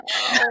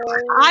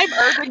I'm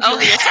Urban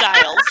Julia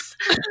Stiles.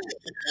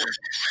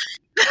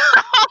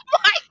 Oh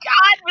my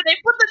god, when they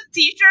put the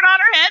t-shirt on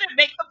her head and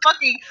make the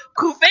fucking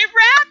coupe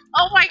rap?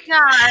 Oh my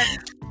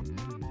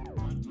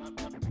god.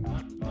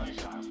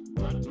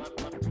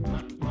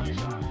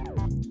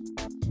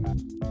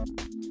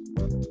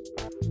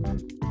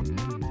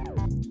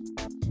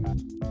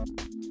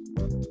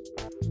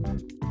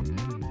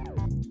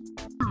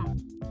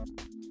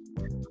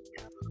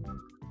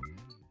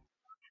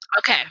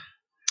 Okay.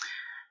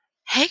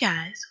 Hey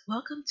guys,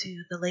 welcome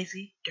to the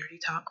Lazy Dirty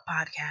Talk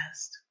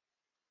podcast.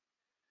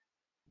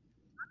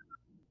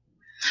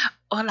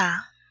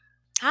 Hola.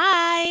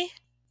 Hi.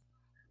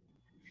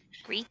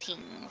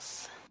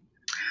 Greetings.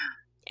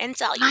 And My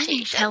salutations.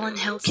 name's Helen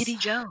Hell Kitty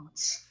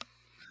Jones.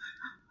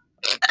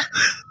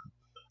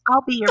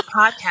 I'll be your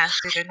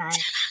podcaster tonight.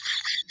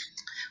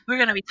 We're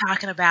going to be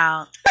talking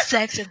about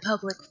sex in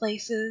public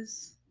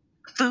places,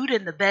 food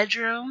in the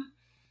bedroom,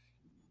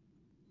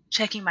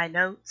 checking my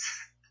notes.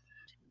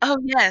 Oh,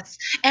 yes,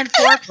 and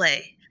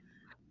foreplay.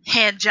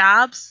 Hand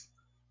jobs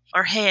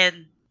or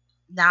hand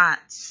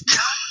knots.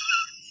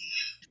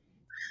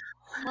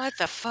 What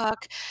the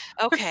fuck?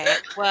 Okay,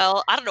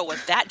 well, I don't know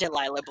what that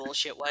Delilah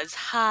bullshit was.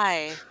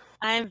 Hi,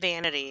 I'm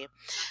Vanity.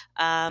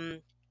 I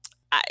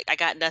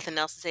got nothing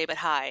else to say but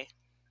hi.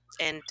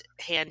 And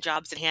hand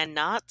jobs and hand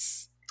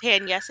knots.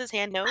 Hand yeses,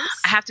 hand no's.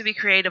 I have to be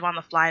creative on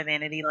the fly,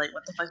 Vanity. Like,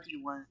 what the fuck do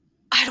you want?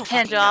 I don't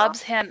Hand fucking know.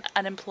 jobs, hand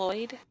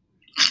unemployed.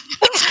 I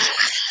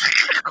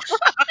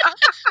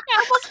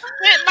almost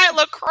spit my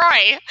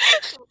LaCroix.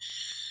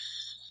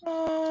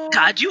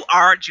 God, you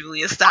are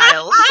Julia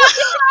Stiles.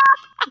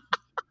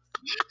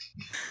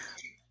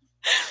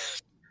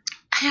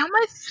 I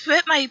almost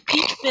spit my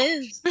peach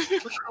fizz.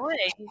 LaCroix.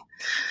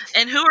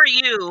 And who are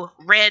you,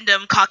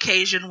 random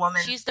Caucasian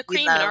woman? She's the we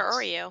cream in love? our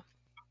Oreo.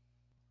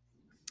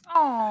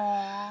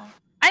 Aww.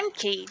 I'm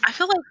Kate. I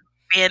feel like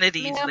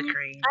Vanity's Ma'am, the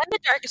cream. I'm the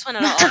darkest one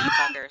of all you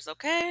fuckers,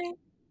 okay?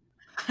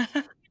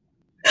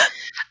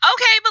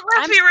 Okay, but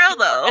let's be real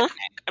though.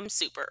 I'm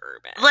super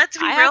urban. Let's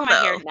be I real have my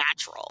though. hair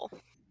natural.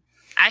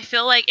 I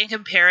feel like in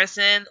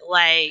comparison,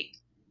 like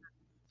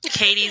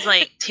Katie's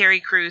like Terry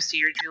Crews to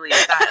your Julia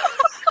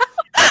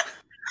Stiles.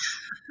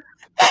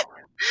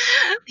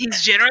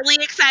 He's generally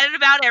excited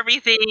about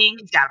everything.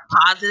 He's got a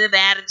positive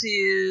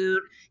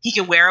attitude. He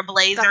can wear a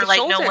blazer like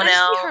no one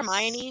else.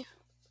 Hermione.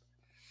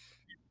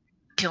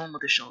 Kill him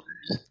with his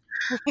shoulders.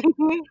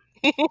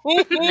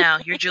 No,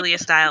 you're Julia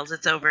Stiles.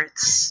 It's over.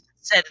 It's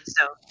set in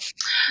stone.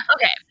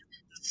 Okay,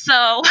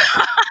 so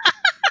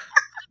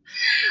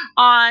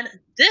on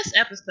this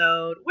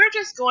episode, we're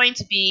just going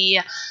to be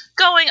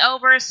going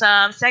over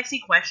some sexy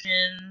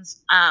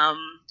questions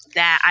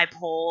that I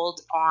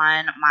pulled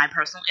on my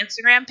personal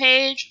Instagram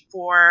page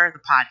for the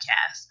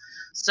podcast.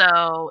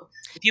 So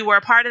if you were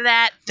a part of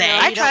that,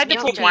 thanks. I tried to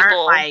pull If you weren't,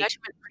 people. like,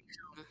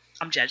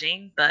 I'm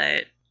judging,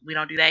 but we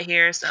don't do that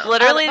here. So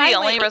Literally by the the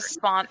only way-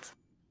 response.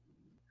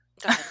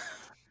 Go ahead.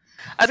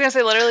 I was gonna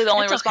say literally the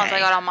only It's response okay. I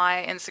got on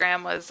my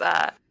Instagram was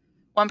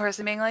one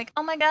person being like,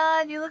 "Oh my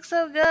god, you look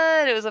so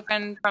good." It was a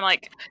friend from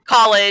like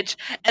college,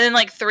 and then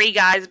like 3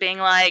 guys being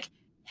like,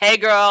 "Hey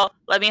girl,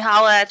 let me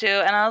holla at you,"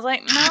 and I was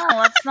like, "No,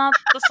 that's not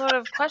the sort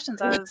of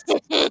questions I was."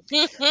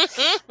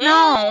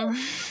 No,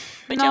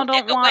 But no, don't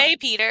don't get want. away,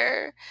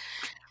 Peter.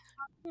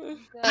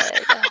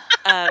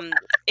 Good.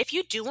 If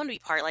you do want to be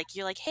part, like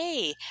you're like,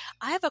 hey,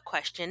 I have a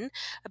question,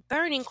 a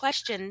burning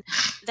question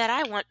that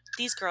I want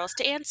these girls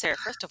to answer.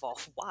 First of all,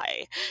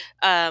 why?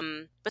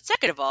 But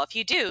second of all, if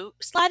you do,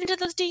 slide into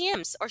those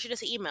DMs or shoot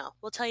us an email.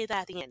 We'll tell you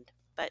that at the end.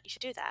 But you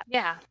should do that.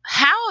 Yeah.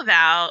 how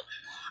about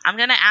I'm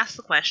gonna ask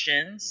the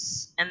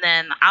questions and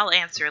then I'll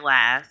answer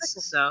last.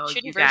 So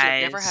Shitty you version of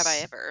guys, Never Have I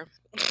Ever.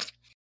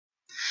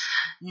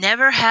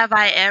 never have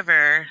I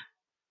ever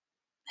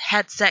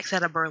had sex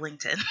at a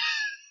Burlington.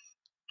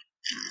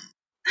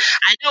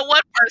 I know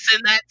one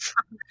person that's.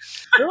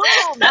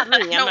 Oh, not me. I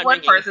I'm know not one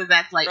drinking. person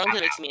that's like. Burlington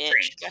I'm makes out me of itch.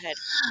 drink. Go ahead.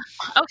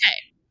 Okay.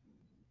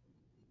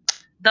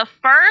 The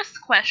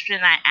first question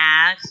I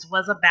asked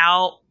was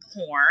about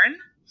porn.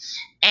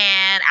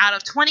 And out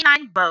of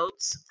 29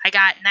 votes, I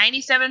got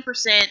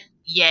 97%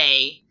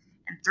 yay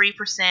and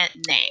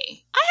 3%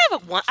 nay. I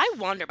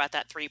wonder about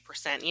that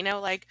 3%. You know,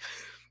 like,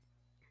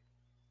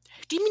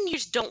 do you mean you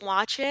just don't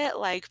watch it?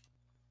 Like,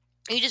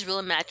 are you just real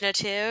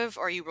imaginative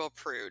or are you real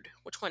prude?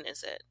 Which one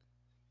is it?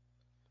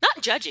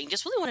 Not judging,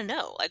 just really want to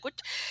know. Like,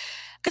 what?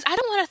 Because I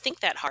don't want to think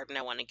that hard and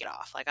I want to get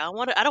off. Like, I don't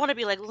want to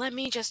be like, let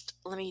me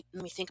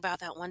think about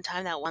that one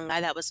time, that one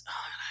guy that was. Oh,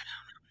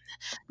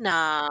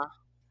 nah.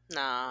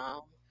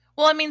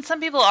 Well, I mean, some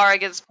people are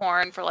against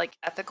porn for like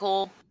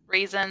ethical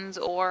reasons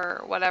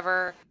or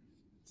whatever.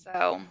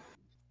 So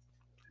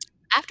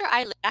After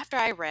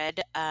I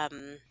read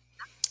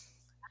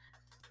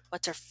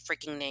what's her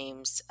freaking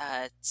names?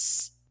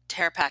 It's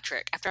Tara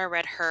Patrick. After I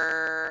read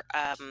her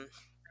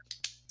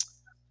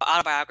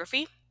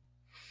autobiography,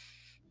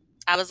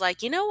 I was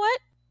like, you know what?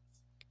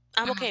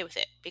 I'm okay with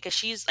it because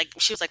she was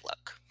like,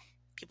 look,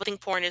 people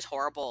think porn is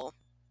horrible.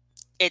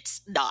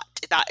 it's not.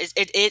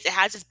 It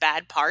has its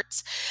bad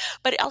parts,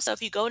 but also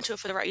if you go into it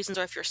for the right reasons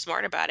or if you're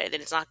smart about it,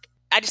 then it's not.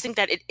 I just think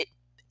that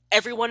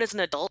everyone is an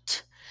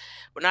adult.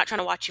 We're not trying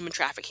to watch human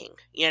trafficking.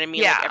 You know what I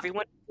mean? Like Yeah.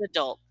 everyone is an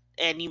adult,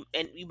 and you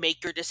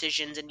make your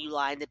decisions and you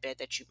lie in the bed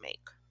that you make.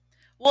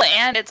 Well,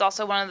 and it's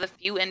also one of the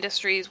few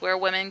industries where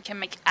women can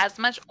make as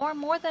much or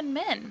more than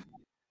men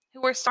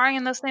who are starring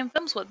in those same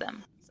films with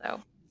them.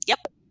 So,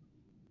 Yep.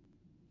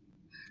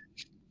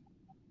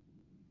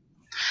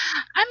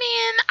 I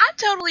mean, I'm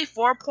totally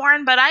for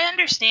porn, but I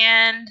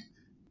understand.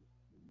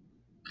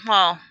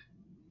 Well,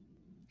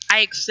 I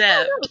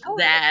accept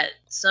totally. that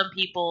some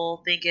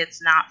people think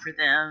it's not for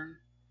them,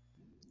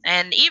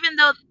 and even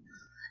though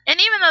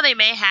they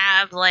may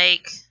have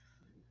like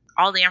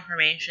all the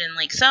information,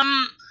 like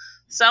some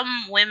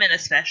women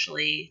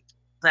especially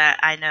that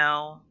I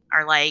know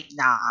are like,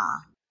 nah,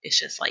 it's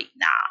just like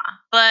nah.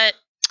 But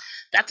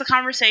that's a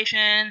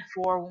conversation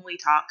for when we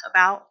talk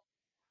about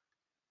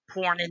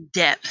porn in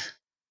depth.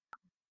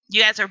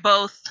 You guys are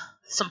both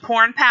some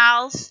porn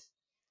pals.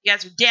 You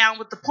guys are down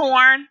with the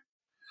porn.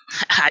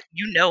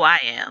 You know I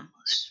am.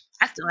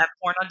 I still have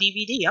porn on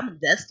DVD. I'm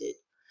invested.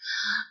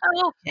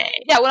 Okay.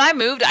 yeah, when I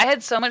moved, I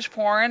had so much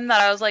porn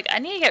that I was like, I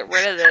need to get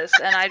rid of this,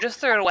 and I just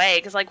threw it away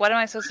because, like, what am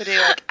I supposed to do?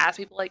 Like, ask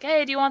people, like,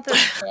 hey, do you want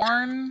this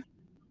porn?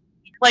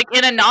 Like,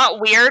 in a not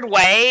weird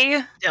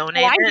way.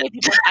 Donate Well,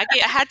 it. I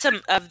had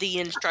some of the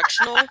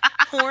instructional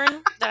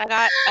porn that I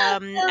got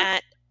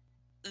at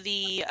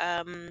the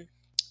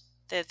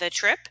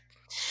trip,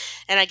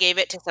 and I gave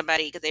it to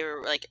somebody because they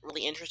were like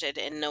really interested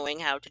in knowing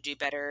how to do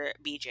better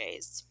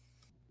BJs.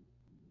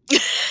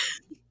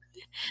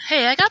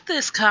 Hey, I got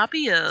this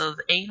copy of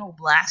Anal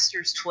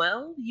Blasters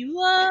 12. You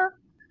want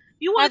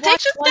to take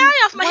watched this guy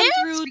off my 1 hands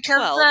through because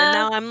 12, and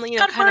now I'm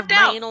got kind of burnt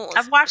out. anal.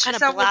 I've watched kind it of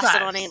several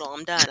blasted times. on anal.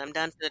 I'm done. I'm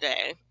done for the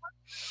day.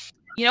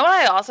 You know what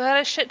I also had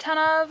a shit ton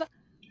of?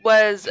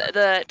 Was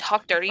the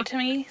Talk Dirty to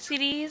Me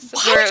CDs,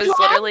 Why where would it you was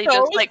have literally those?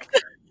 just like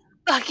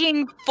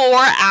fucking 4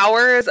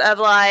 hours of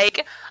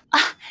like,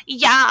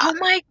 yeah, Oh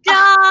my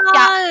god!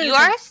 yeah, you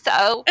are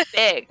so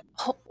big.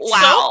 So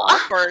Wow,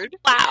 awkward.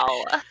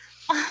 wow.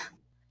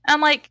 I'm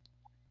like,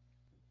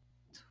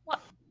 what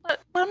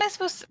am I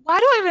supposed to? Why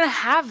do I even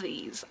have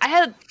these? I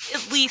had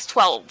at least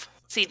 12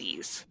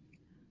 CDs.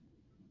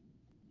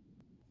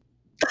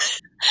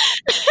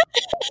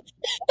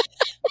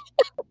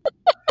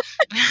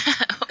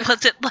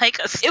 Was it like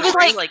a story,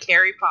 was like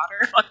Harry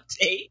Potter on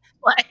tape?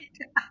 Like,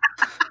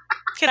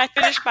 Can I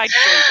finish my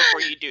drink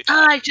before you do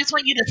that? I just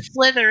want you to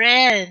slither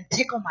in,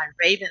 tickle my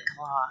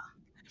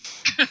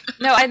Ravenclaw.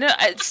 No, I know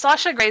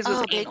Sasha Grey's was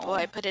Oh, big anal.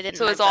 boy, put it in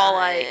So my it's all butt.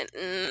 like,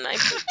 I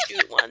pooped you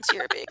once.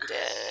 You're a big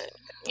dick.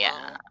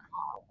 yeah.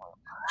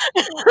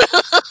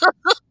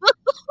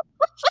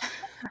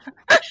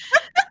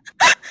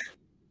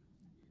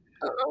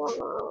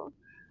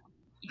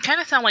 You kind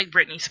of sound like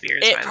Britney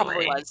Spears. It by probably the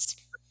way. was.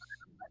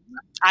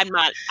 I'm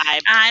not. I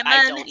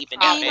an don't even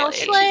know anal it.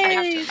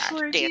 slave She's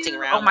for dancing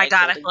you. around. Oh my like,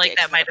 god, I holding feel like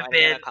dicks that might in have the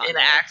been anaconda. in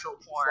actual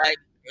porn.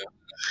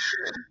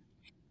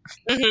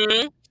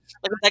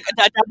 Like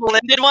a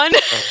double-ended one.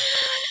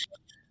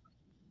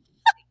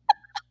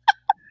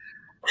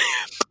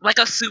 Like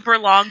a super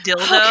long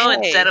dildo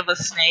Okay. instead of a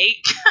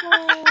snake.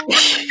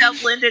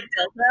 Double-ended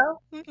dildo.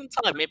 That's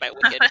all I made by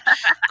Wicked.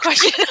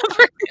 Question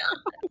number.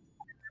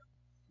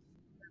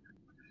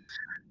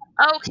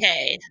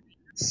 Okay,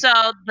 so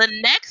the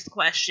next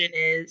question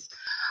is,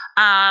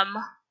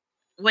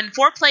 when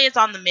foreplay is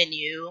on the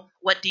menu,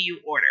 what do you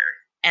order?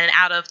 And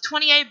out of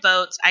 28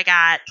 votes, I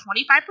got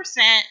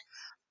 25%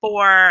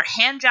 for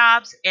hand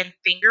jobs and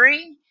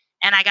fingering,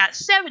 and I got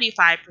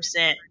 75%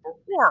 for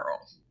oral.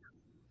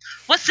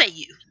 What say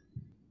you?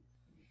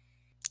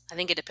 I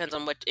think it depends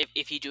on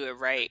if you do it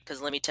right.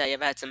 Because let me tell you,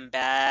 I've had some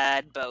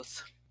bad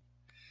both.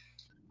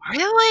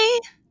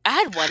 Really? I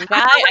had one I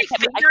guy. feel like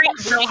fingering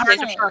so hard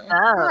to fuck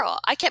up. Girl,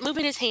 I kept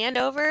moving his hand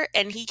over,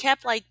 and he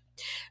kept like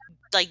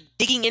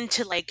digging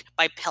into like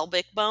my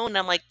pelvic bone. And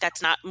I'm like,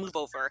 that's not move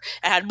over.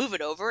 I had to move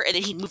it over, and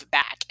then he'd move it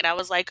back, and I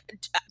was like,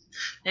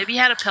 Maybe you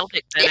had a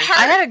pelvic It fetish. hurt.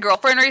 I had a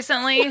girlfriend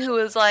recently who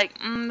was like,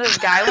 this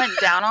guy went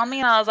down on me,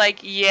 and I was like,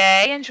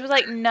 yay. And she was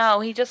like,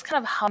 no, he just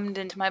kind of hummed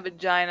into my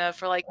vagina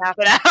for like half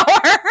an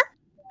hour.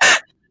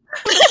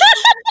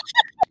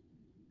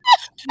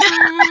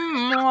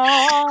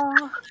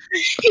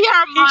 He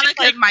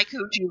harmonicas my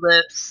coochie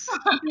lips.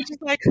 He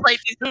just like Played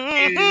these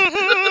tunes.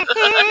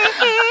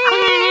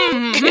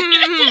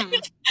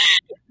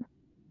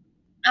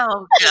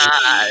 Oh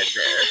god.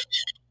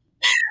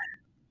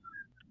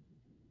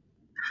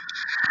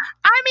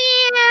 I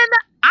mean,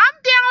 I'm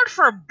down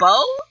for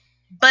both,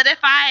 but if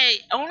I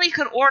only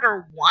could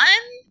order one,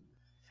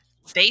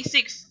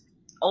 basic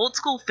old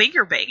school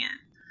finger banging.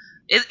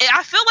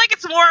 I feel like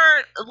it's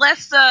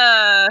less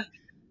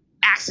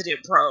accident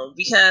prone,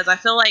 because I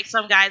feel like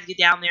some guys get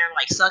down there and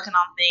like sucking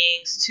on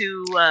things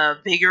too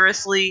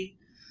vigorously,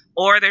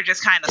 or they're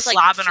just kind of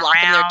slobbing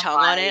around, their tongue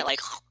on it, like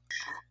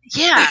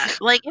yeah,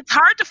 like it's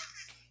hard to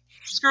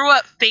screw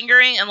up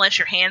fingering unless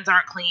your hands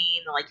aren't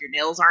clean, like your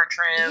nails aren't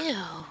trimmed.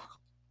 ew.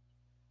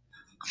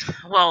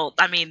 Well,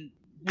 I mean,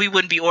 we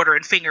wouldn't be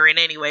ordering fingering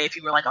anyway if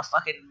you were like a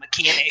fucking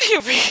mechanic.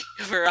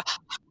 You're a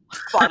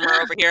farmer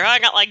over here. I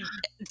got like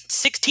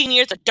 16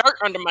 years of dirt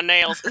under my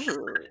nails.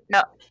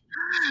 No,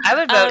 I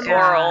would vote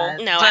oral.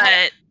 No,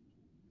 but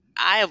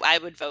I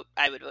would vote.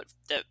 I would vote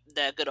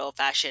the good old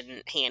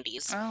fashioned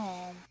handies.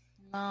 Oh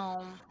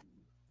no.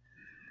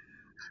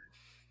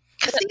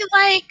 see,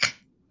 like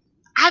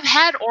I've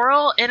had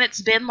oral and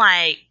it's been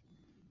like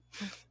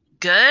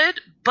good,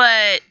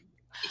 but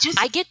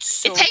I get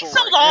so it takes bored.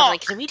 so And I'm long.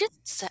 like, can we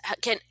just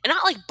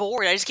not like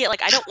bored? I just get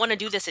like I don't want to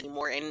do this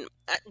anymore. And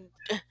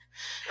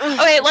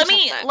Okay, let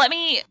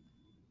me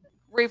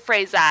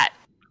rephrase that.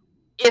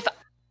 If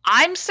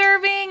I'm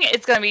serving,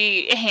 it's gonna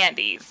be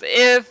handies.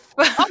 If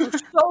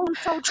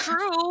so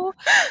true.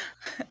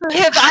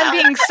 if I'm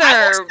being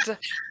served,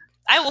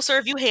 I will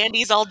serve you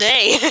handies all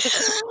day.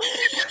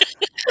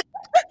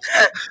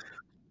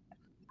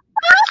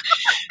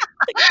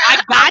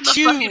 I got the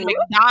you. fucking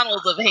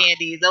McDonald's of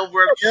handies,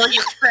 over a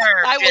billion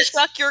served. I will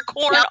suck your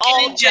corn shucking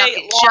all and day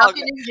jucking, long.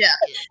 shucking and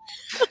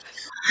jucking.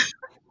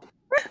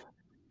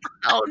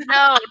 Oh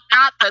no,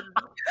 not the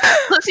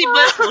Pussy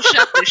Bush will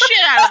shuck the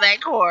shit out of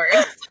that corn.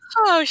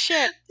 Oh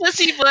shit.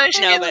 Pussy Bush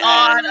No, is but,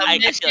 on I a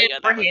feel mission you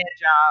on for that one. hand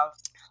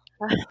jobs.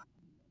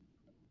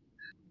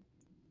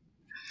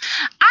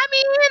 I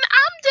mean,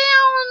 I'm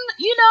down,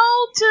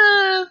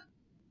 to,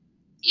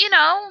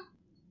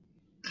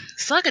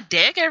 suck a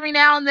dick every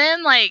now and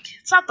then. Like,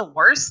 it's not the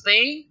worst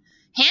thing.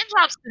 Hand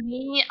jobs to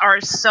me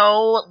are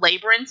so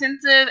labor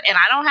intensive, and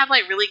I don't have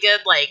like really good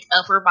like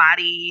upper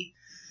body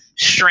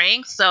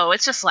strength, so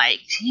it's just like,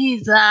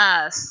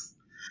 Jesus.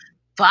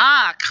 Fuck.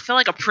 I feel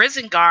like a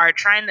prison guard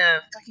trying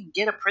to fucking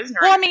get a prisoner.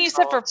 well, I under mean, you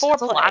said for control.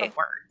 It's a lot foreplay. of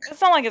work. It's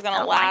not like it's I gonna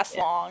don't like last it.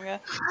 long.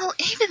 Well,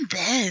 even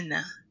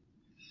then,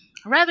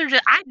 rather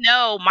just, I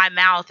know my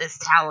mouth is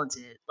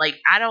talented. Like,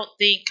 I don't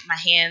think my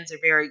hands are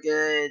very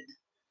good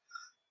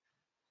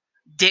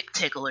dick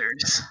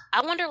ticklers.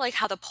 I wonder like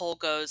how the poll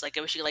goes, like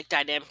if she like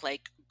dynamic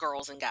like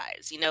girls and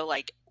guys,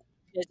 like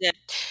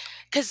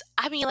because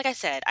I mean, like I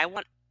said, I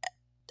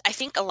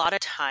think a lot of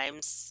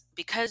times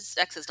because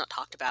sex is not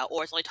talked about,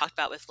 or it's only talked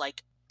about with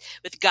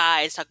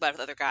guys, talk about it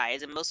with other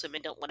guys, and most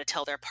women don't want to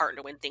tell their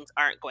partner when things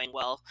aren't going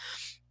well.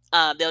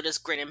 They'll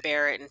just grin and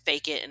bear it and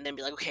fake it and then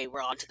be like, okay,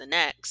 we're on to the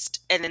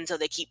next. And then so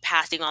they keep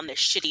passing on this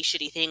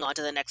shitty thing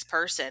onto the next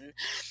person.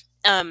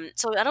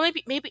 So I don't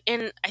maybe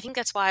and I think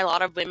that's why a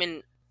lot of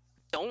women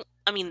don't,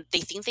 I mean, they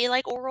think they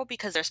like oral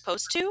because they're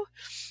supposed to,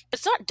 but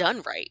it's not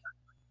done right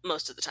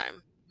most of the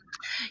time.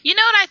 You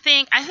know what I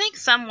think? I think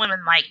some women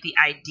like the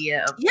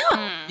idea of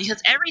Mm.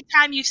 because every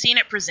time you've seen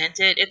it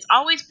presented, it's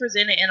always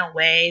presented in a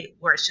way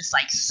where it's just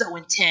like so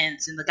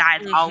intense, and the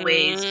guy's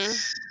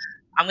always,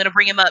 I'm gonna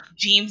bring him up,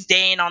 James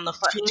Dean on the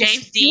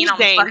James Dean on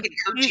the fucking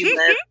coochie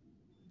list.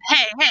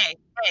 Hey,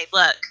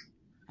 look,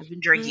 I've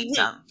been drinking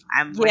some.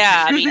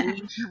 Yeah, I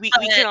mean, we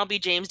can all be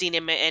James Dean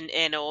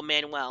and old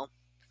Manuel.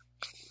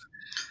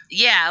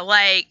 Yeah,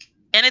 like,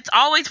 and it's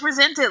always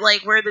presented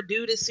like where the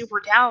dude is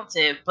super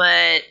talented,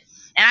 and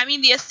I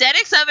mean, the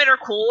aesthetics of it are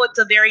cool. It's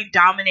a very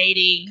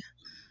dominating,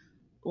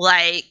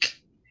 like,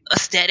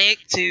 aesthetic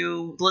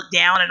to look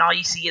down and all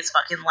you see is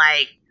fucking,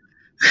 like,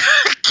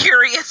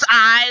 curious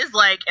eyes.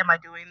 Like, am I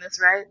doing this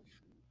right?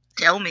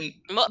 Tell me.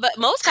 But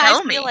most guys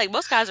feel like,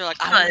 most guys are like,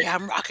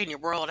 I'm rocking your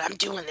world. I'm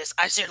doing this.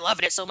 I'm still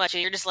loving it so much.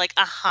 And you're just like,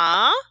 yeah.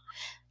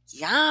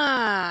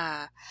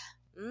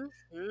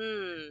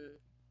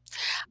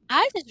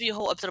 I think there'd be a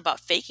whole episode about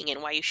faking it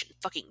and why you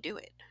shouldn't fucking do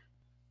it.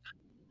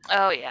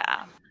 Oh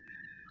yeah.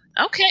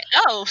 Okay.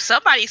 Oh,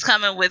 somebody's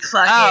coming with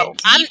fucking. Oh,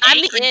 I'm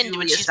angry the end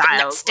when Julia she's putting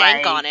that Stiles,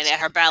 stank like- on it at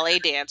her ballet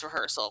dance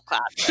rehearsal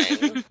class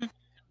thing.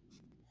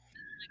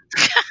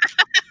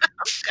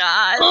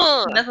 God,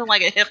 Ugh. nothing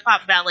like a hip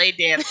hop ballet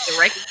dance to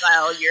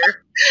reconcile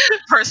your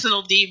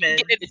personal demon.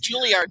 Get into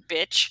Juilliard,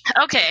 bitch.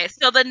 Okay,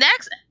 so the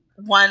next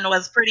one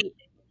was pretty.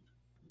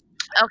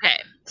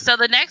 Okay, so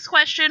the next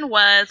question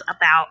was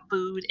about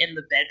food in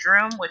the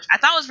bedroom, which I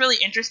thought was really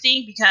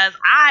interesting because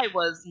I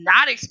was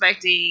not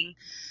expecting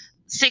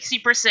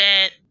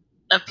 60%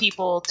 of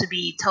people to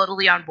be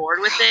totally on board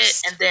with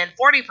it, and then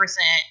 40%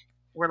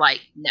 were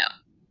like, no,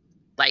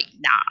 like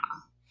nah.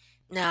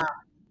 No.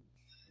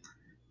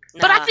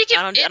 But I think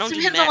I don't it do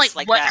depends mess on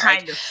like what that.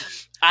 kind of.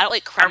 I don't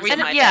like crumbs in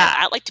my yeah, bed.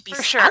 I don't like to be for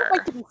I don't sure.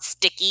 like to be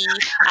sticky.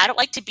 I don't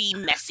like to be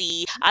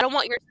messy. I don't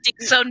want your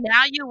sticky. So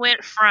now you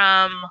went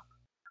from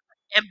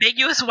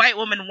ambiguous white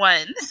woman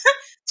 1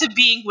 to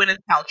being Gwyneth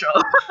Paltrow.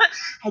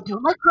 I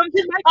don't like crumbs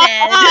in my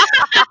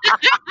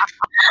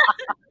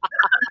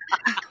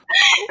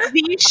bed.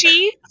 These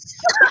sheets?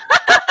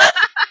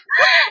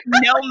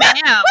 No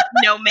ma'am.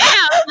 No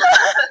ma'am.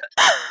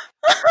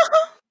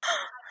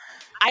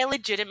 I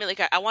legitimately,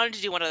 I wanted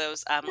to do one of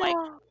those like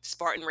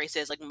Spartan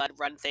races, like mud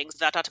run things.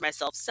 But I thought to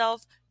myself,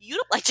 you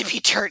don't like to be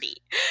dirty,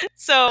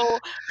 so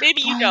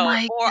maybe you Oh don't.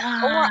 my Or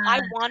I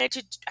God. wanted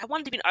to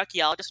be an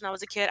archaeologist when I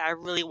was a kid. I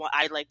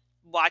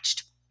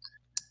watched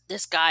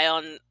this guy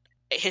on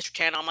History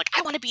Channel. I'm like,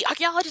 I want to be an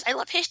archaeologist. I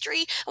love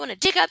history. I want to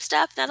dig up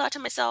stuff. And I thought to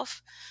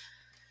myself,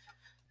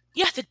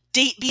 you have to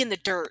be in the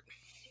dirt.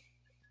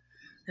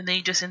 And then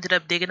you just ended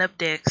up digging up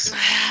dicks.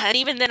 And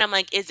even then, I'm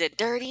like, is it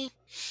dirty?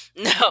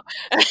 No.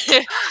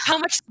 How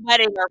much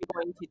sweating are we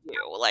going to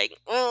do? Like,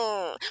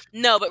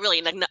 no, but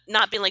really, like,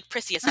 not being like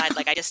prissy aside,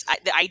 like,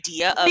 the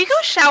idea of We go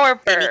shower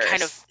first. any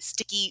kind of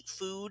sticky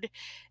food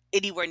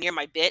anywhere near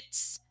my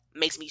bits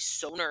makes me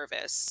so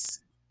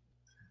nervous.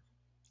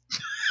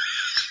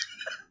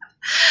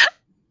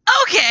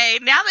 Okay,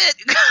 now that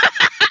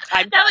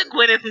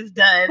Gwyneth is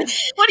done,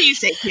 what do you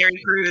say,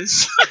 Terry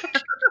Crews?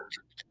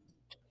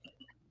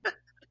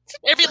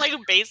 Every like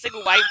basic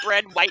white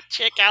bread white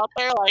chick out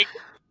there, like,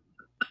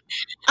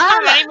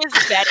 my name is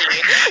Betty.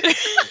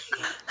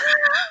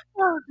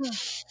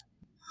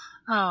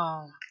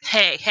 Oh,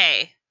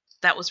 hey,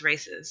 that was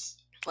racist.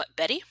 What,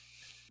 Betty?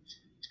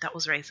 That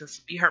was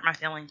racist. You hurt my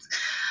feelings.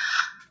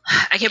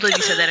 I can't believe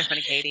you said that in front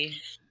of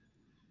Katie.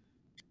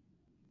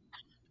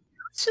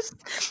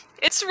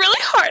 It's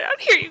really hard out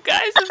here, you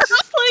guys. It's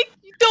just like,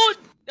 you don't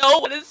know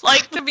what it's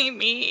like to be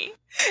me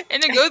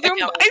and to go through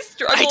my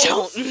struggles. I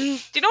don't. Do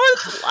you know what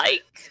it's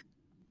like?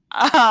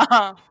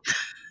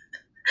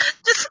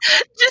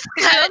 Just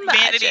cut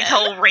Vanity's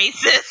whole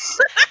racist.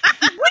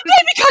 When did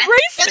I become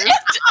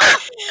racist?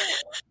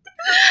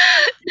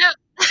 No.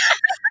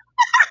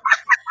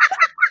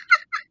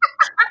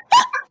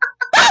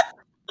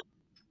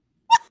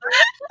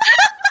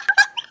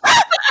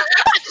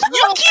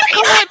 You keep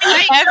calling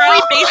me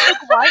every basic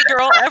white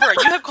girl ever.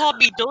 You have called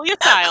me Julia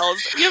Stiles.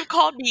 You have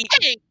called me...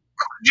 Hey,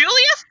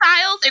 Julia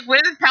Stiles and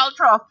Gwyneth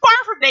Paltrow are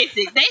far from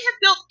basic. They have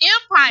built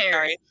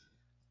empires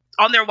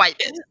on their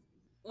whiteness.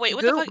 Wait,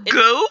 what the fuck?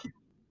 Goop?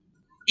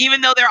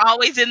 Even though they're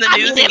always in the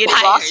news and getting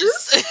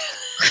lawsuits?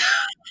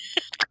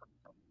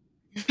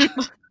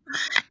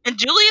 And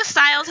Julia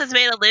Stiles has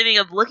made a living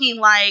of looking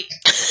like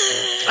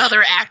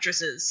other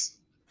actresses.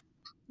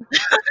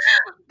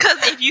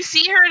 Because if you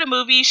see her in a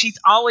movie, she's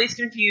always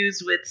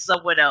confused with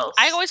someone else.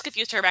 I always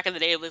confused her back in the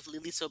day with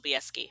Lily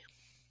Sobieski.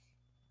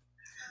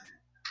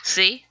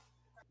 See?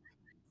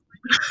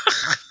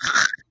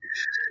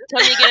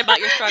 Tell me again about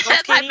your struggles,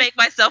 As I Katie. make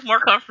myself more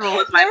comfortable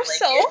with my They're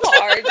so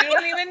hard. You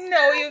don't even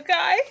know, you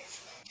guys.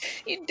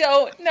 You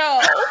don't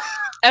know.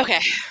 Okay.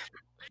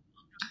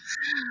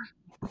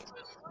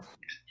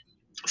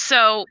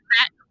 So,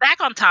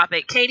 back on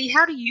topic. Katie,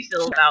 how do you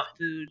feel about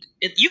food?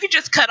 If you could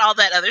just cut all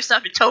that other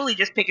stuff and totally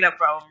just pick it up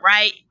from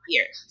right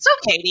here. So,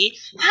 Katie,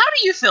 how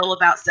do you feel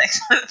about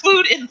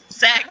food and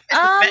sex in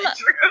the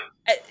bedroom?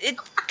 It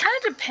kind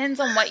of depends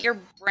on what you're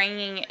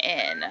bringing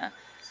in.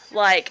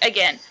 Like,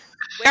 again,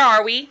 where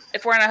are we?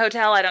 If we're in a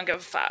hotel, I don't give a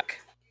fuck.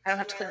 I don't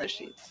have to clean the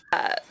sheets.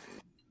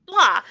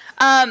 Blah.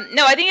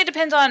 No, I think it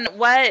depends on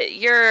what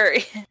you're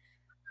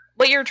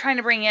trying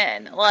to bring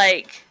in.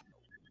 Like,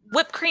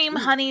 whipped cream,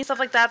 honey, stuff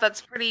like that.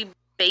 That's pretty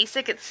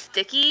basic. It's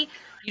sticky.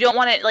 You don't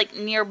want it like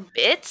near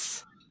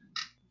bits.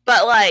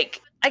 But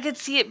like, I could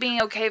see it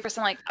being okay for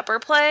some like upper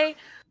play.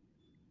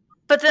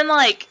 But then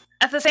like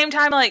at the same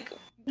time, like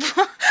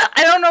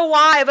I don't know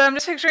why, but I'm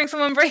just picturing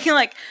someone breaking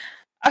like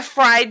a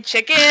fried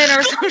chicken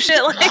or some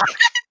shit like.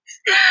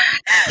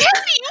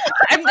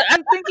 I'm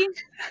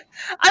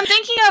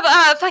thinking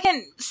of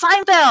fucking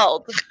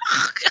Seinfeld.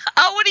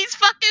 Oh, when he's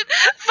fucking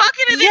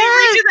and then he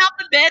reaches out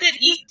the bed and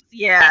eats.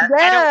 Yeah.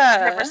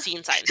 I've never seen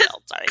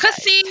Seinfeld. Sorry, Because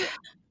guys. see,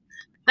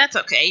 that's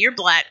okay. You're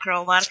black,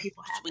 girl. A lot of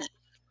people have it.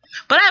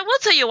 But I will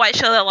tell you a white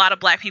show that a lot of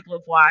black people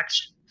have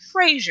watched.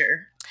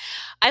 Frasier.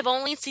 I've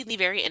only seen the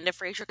very end of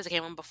Frasier because it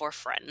came on before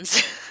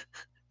Friends.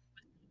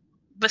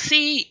 But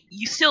see,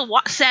 you still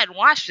sat and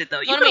watched it,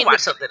 though. You Well, I could mean, watch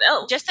something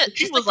else. Just at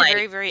She just was like the like,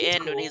 very, very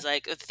end when cool. he's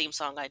like, the theme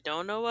song, I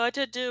don't know what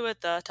to do with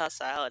the tossed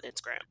salad and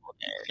scrambled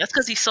eggs. That's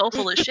because he's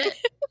soulful as shit.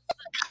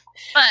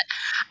 But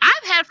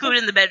I've had food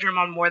in the bedroom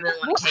on more than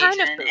one What occasion,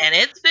 kind of food? and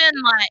it's been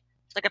like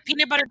Like a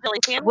peanut butter jelly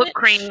sandwich?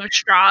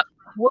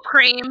 whipped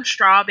cream,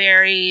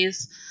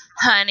 strawberries,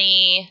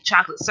 honey,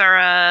 chocolate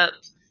syrup.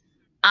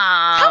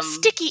 How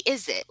sticky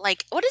is it?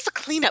 Like, what is the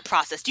cleanup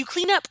process? Do you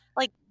clean up,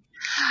 like...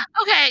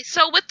 Okay,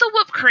 so with the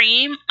whipped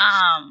cream,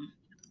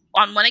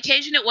 on one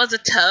occasion it was a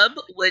tub,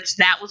 which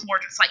that was more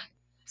just like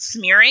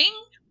smearing.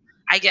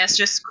 I guess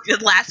just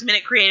good last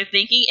minute creative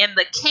thinking, and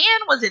the can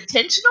was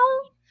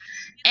intentional.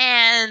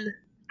 And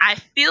I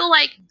feel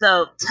like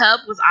the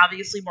tub was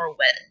obviously more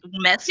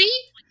messy,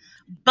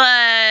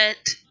 but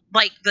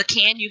like the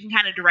can you can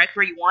kind of direct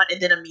where you want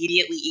and then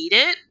immediately eat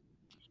it.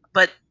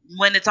 But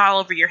when it's all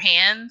over your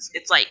hands,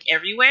 it's like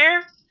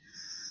everywhere.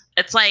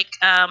 It's like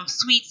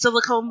sweet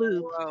silicone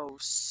lube.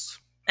 Gross.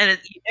 And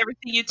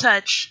everything you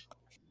touch.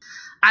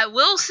 I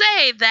will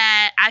say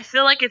that I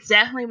feel like it's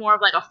definitely more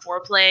of like a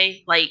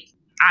foreplay. Like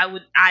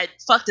I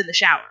fucked in the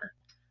shower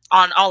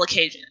on all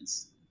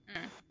occasions.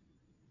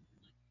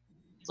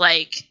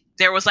 Like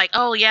there was like,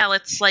 oh yeah,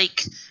 let's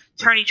like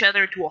turn each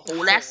other into a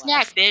whole ass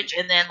snack, bitch,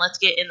 and then let's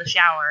get in the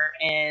shower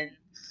and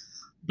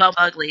bump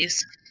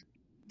uglies.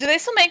 Do they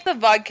still make the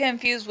vodka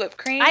infused whipped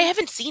cream? I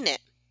haven't seen it,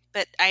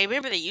 but I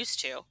remember they used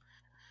to.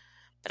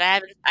 But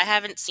I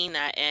haven't seen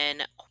that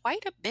in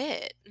quite a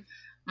bit.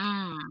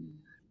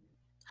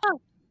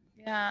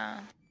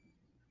 Yeah.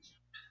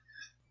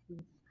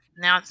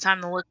 Now it's time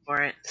to look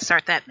for it.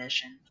 Start that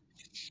mission.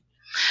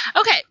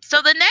 Okay,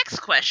 so the next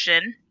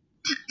question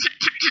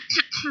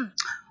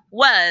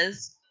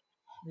was,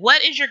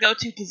 what is your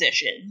go-to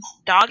position?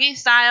 Doggy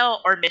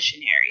style or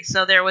missionary?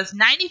 So there was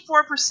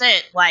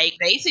 94%, like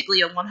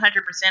basically 100%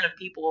 of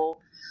people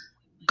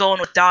going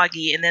with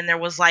doggy, and then there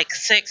was like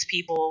 6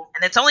 people,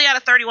 and it's only out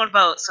of 31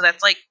 votes, so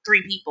that's like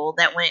 3 people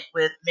that went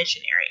with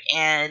missionary.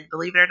 And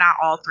believe it or not,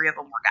 all 3 of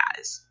them were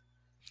guys.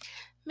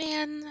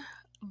 Man,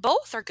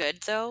 both are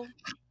good though.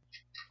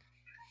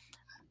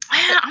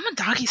 I'm a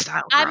doggy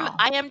style girl.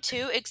 I am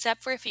too,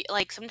 except for if you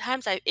like.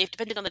 Sometimes, if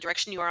depending on the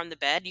direction you are on the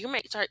bed, you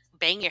might start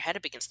banging your head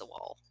up against the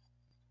wall.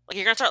 Like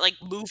you're gonna start like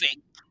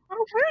moving.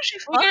 Oh, where is she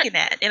fucking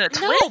at? In a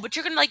twin? No, but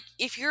you're gonna like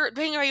if you're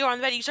depending on where you are on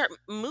the bed, you start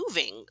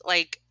moving.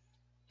 Like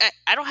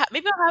I don't have.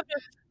 Maybe I'll have to.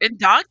 In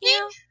doggy?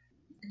 Yeah.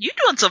 You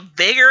doing some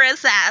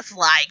vigorous ass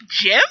like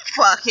gym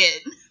fucking.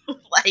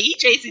 Like he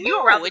chasing you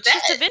around the it's bed.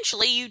 just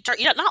eventually you start.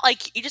 You know, not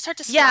like you just start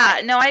to. Slide. Yeah,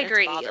 no, I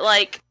agree.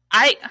 Like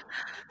I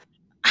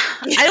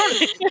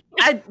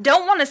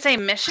don't want to say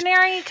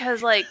missionary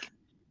because like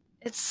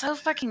it's so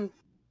fucking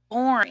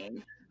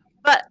boring.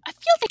 But I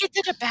feel like it's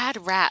such a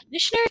bad rap.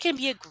 Missionary can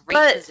be a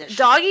great position.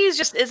 Doggies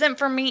just isn't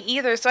for me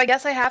either. So I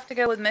guess I have to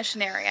go with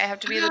missionary. I have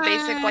to be the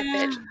basic black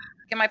bitch.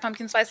 Get my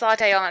pumpkin spice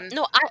latte on.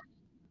 No,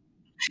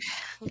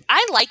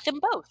 I like them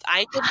both.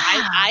 I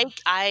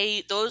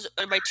those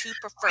are my 2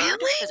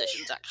 preferred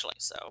positions actually.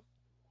 So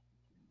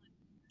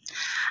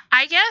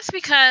I guess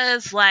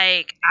because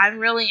like I'm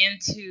really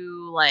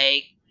into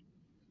like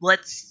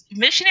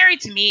missionary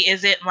to me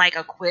isn't like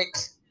a quick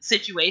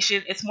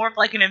situation. It's more of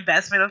like an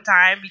investment of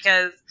time,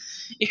 because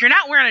if you're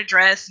not wearing a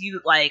dress, you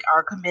like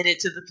are committed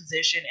to the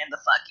position and the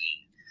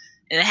fucking,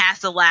 and it has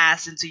to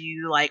last until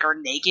you like are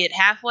naked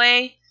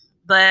halfway.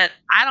 But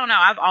I don't know,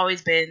 I've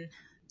always been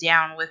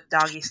down with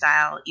doggy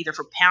style, either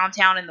for Pound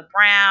Town in the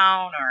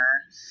Brown or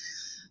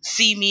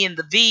See Me in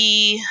the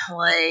V.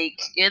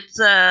 Like it's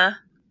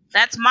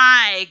that's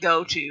my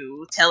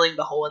go-to, telling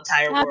the whole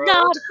entire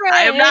world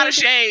I am not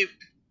ashamed.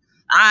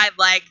 I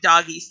like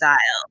doggy style.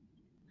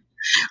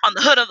 On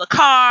the hood of a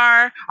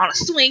car, on a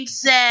swing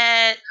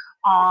set,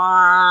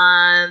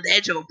 on the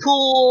edge of a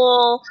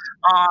pool.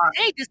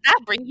 Hey, does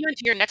that bring you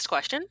into your next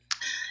question?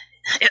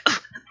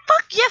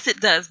 Fuck yes, it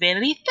does,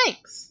 Vanity.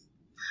 Thanks.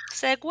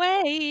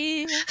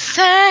 Segue.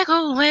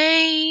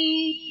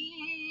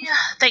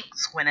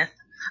 Thanks, Gwyneth.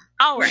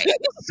 All right.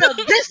 So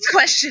this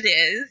question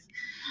is,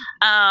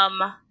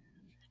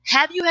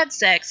 have you had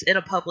sex in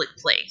a public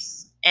place?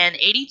 And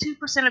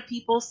 82% of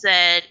people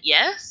said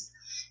yes,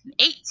 and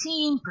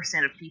 18%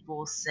 of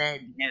people said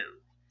no.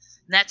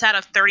 And that's out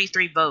of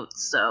 33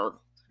 votes. So,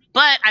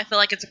 but I feel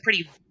like it's a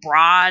pretty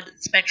broad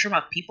spectrum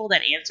of people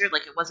that answered.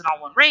 Like it wasn't all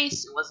one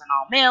race, it wasn't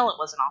all male, it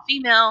wasn't all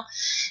female.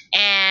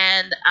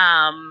 And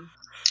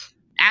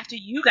after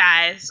you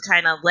guys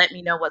kind of let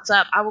me know what's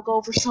up, I will go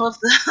over some of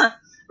the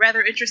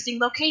rather interesting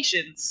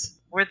locations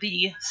where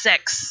the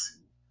sex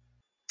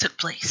took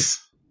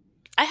place.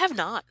 I have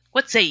not.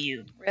 What say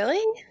you?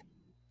 Really?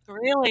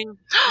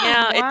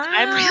 Yeah.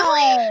 Wow.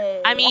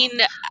 Really? I mean,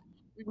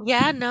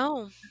 yeah,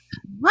 no.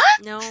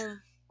 What? No.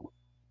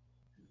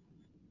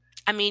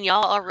 I mean,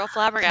 y'all are real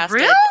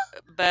flabbergasted. Real?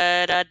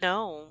 But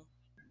no.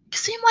 You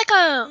seem like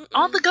a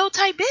on the go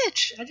type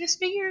bitch. I just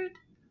figured.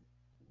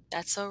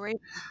 That's so right.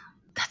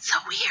 That's so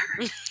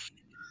weird.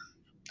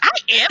 I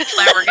am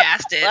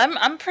flabbergasted.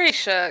 I'm pretty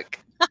shook.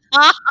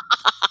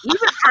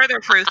 Even further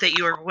proof that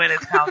you were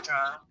Gwyneth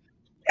Paltrow.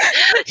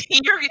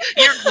 you're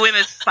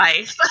Gwyneth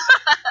Spice.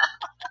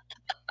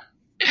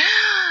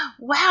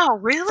 Wow,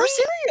 really? For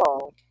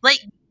cereal.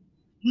 Like,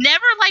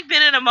 never like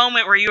been in a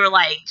moment where you were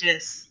like,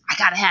 just I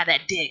gotta have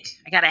that dick.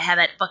 I gotta have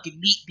that fucking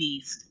meat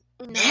beast.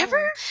 No.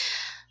 Never?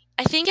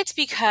 I think it's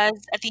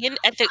because at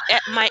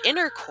my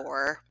inner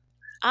core,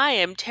 I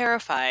am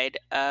terrified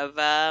of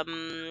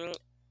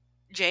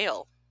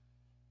jail.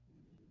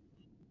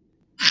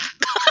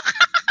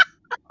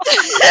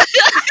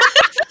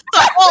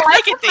 All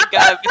I can think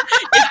of is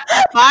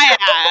my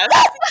ass.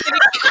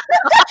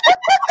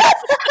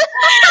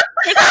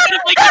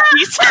 It's like a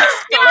piece of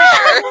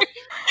exposure.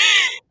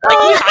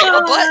 Like you have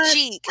a butt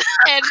cheek,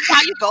 and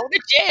how you go to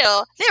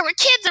jail. There were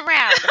kids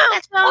around.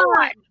 That's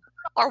fun,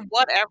 or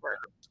whatever.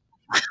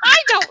 I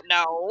don't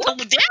know.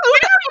 Random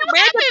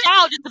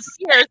cow just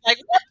appears like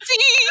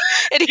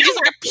whoopsie, and he just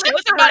like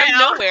shows up out of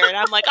nowhere, and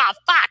I'm like, oh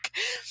fuck.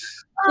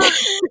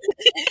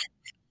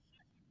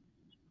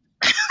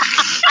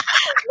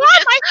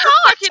 Not my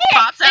fault. It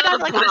pops out of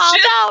the bushes. Oh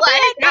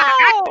no,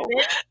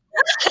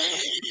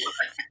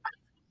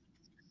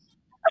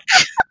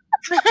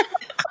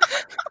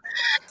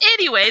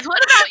 Anyways,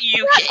 what about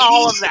you, Katie?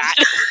 all of that.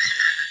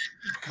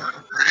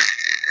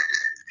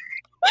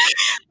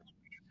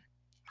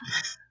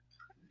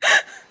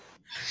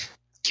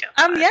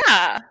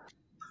 Yeah.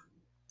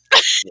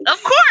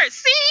 Of course.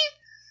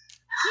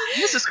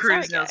 See, Mrs.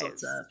 Cruz knows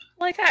what's up.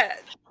 Like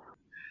that.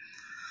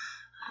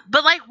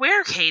 But like,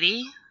 where,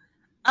 Katie?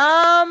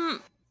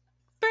 Burlington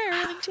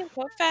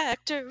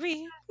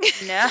Factory.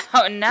 No.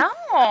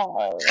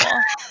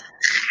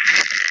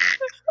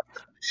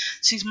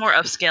 She's more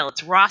upscale.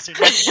 It's Ross or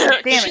She's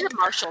Damn a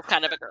Marshall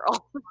kind of a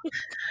girl.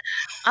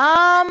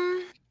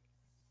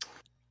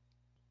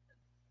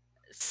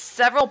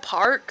 Several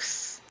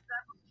parks.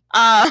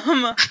 This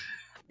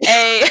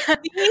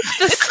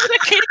is when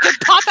a kid could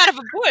pop out of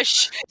a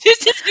bush.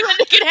 This is when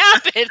it could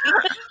happen.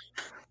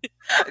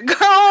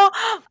 Girl,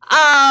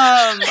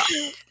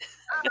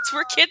 It's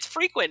where kids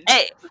frequent.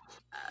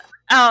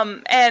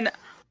 and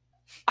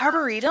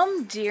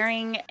Arboretum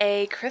during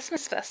a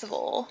Christmas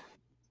festival.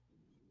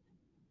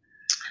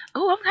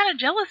 Oh, I'm kind of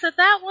jealous of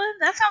that one.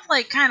 That sounds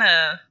like kind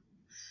of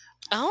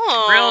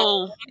Oh,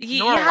 real.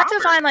 You Nora have to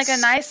find like a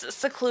Roberts. nice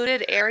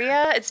secluded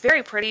area. It's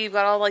very pretty. You've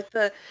got all like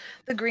the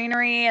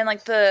greenery and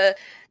like the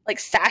like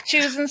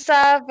statues and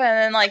stuff, and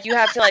then like you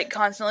have to like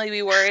constantly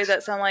be worried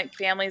that some like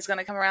family's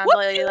gonna come around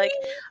and tell you like,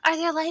 are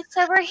there lights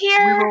over We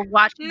here? were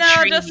watching No,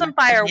 trees just some and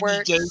then he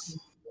fireworks. gave me-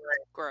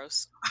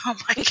 gross. Oh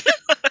my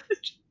god.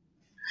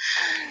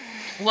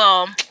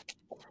 Well,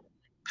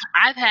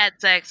 I've had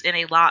sex in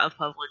a lot of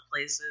public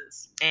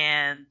places,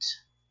 and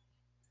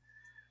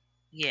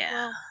yeah.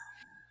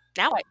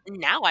 Well,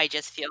 now I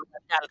just feel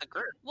left out of the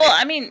group. Well,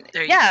 I mean,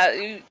 There you yeah,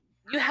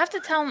 you have to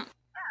tell 'em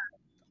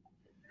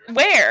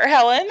where,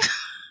 Helen.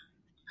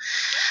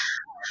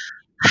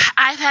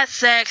 I've had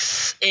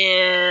sex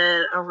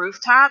in a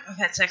rooftop. I've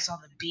had sex on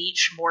the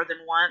beach more than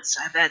once.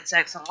 I've had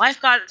sex on a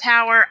lifeguard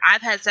tower.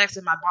 I've had sex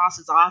in my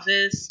boss's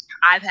office.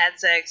 I've had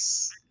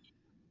sex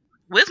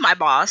with my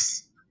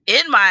boss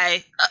in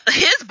my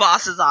his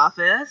boss's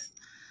office.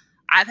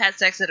 I've had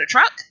sex in a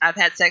truck. I've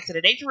had sex in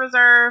a nature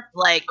reserve.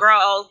 Like,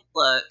 girl,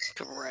 look.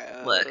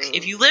 Gross.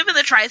 If you live in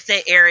the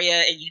tri-state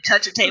area and you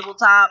touch a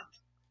tabletop,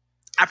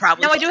 I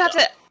probably Now I do fucked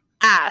have up. to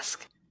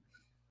ask.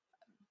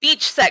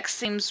 Beach sex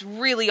seems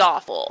really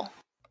awful.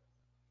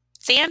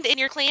 Sand in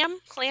your clam?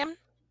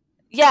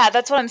 Yeah,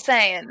 that's what I'm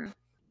saying.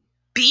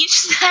 Beach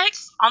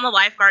sex on the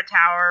lifeguard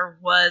tower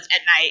was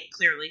at night,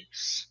 clearly,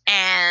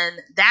 and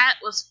that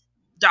was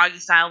doggy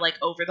style, like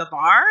over the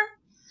bar.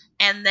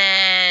 And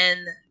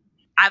then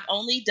I've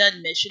only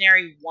done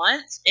missionary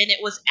once, and it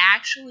was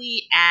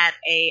actually at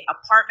a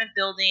apartment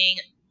building,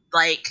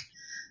 like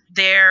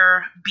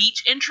their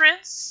beach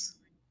entrance.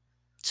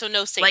 So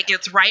no sand. Like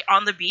it's right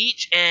on the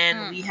beach,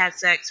 and we had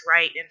sex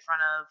right in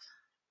front of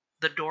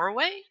the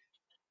doorway.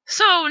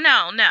 So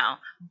no.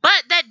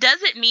 But that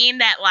doesn't mean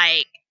that,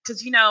 like,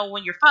 because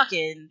when you're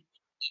fucking,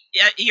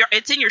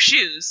 it's in your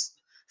shoes.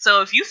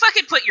 So if you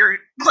fucking put your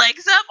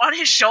legs up on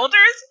his shoulders,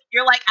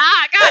 you're like,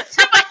 I got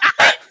somebody.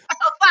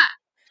 Oh fuck.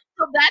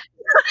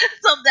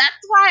 So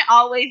that's why I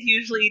always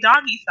usually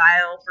doggy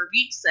style for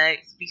beach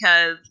sex,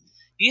 because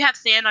if you have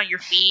sand on your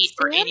feet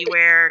or Sand?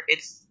 anywhere,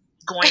 it's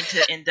going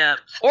to end up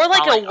Or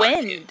like falling a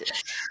on you. wind.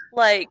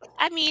 Like,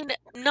 I mean,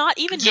 not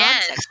even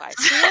Yes. non-sex wise.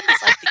 Sand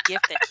is like the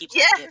gift that keeps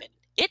Yes. on giving.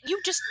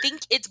 You just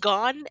think it's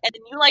gone, and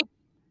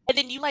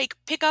then you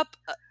pick up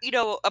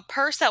a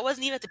purse that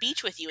wasn't even at the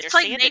beach with you, and It's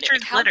there's like sand in it.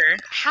 nature's How? glitter.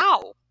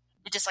 How?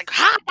 It's just like,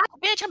 ha,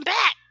 bitch, I'm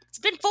back. It's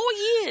been 4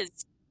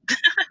 years.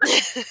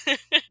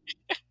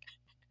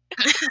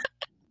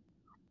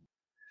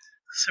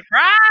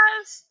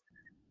 Surprise!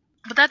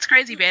 But that's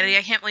crazy, Vanity.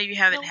 I can't believe you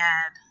haven't No.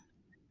 had.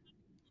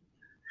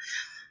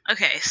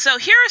 Okay, so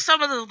here are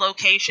some of the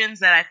locations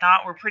that I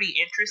thought were pretty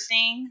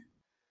interesting.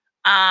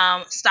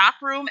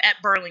 Stockroom at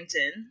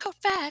Burlington. Go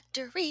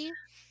factory.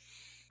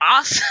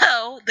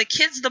 Also, the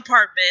kids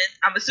department.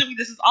 I'm assuming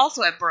this is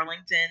also at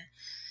Burlington.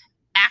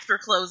 After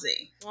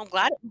closing. Well, I'm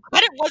glad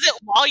it wasn't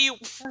while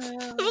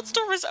the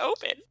store was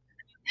open.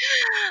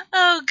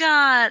 Oh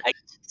God!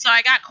 So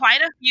I got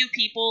quite a few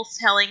people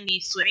telling me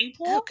swimming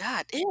pool. Oh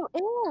God!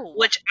 Ew!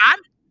 Which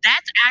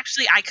that's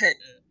actually I couldn't,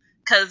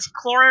 because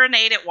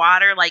chlorinated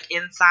water like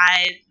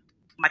inside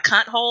my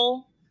cunt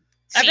hole.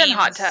 I've done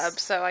hot seems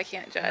tubs, so I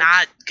can't judge.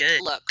 Not good.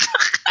 Look,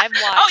 I've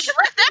watched. Oh, you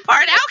left that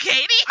part out,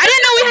 Katie. I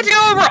didn't know we had to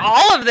go over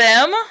all of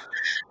them.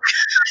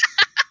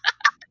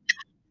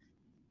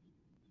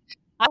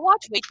 I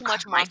watch way too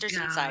much Oh my Monsters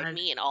God. Inside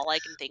Me, and all I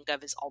can think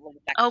of is all of the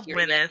Oh,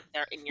 bacteria Gwyneth. that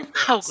are in your Oh,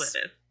 pants.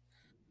 Gwyneth.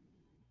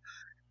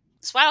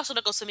 That's why I also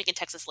don't go swimming in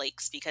Texas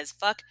lakes, because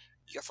fuck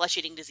your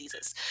flesh-eating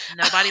diseases.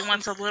 Nobody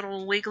wants a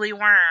little wiggly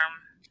worm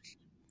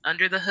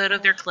under the hood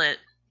of their clit.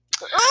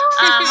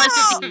 Oh,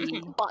 Let's see.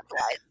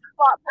 Spotlight.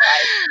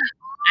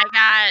 I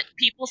got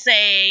people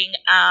saying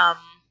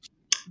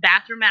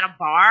bathroom at a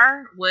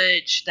bar,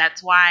 which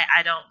that's why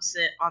I don't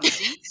sit on the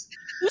seats.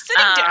 Who's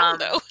sitting down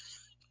though?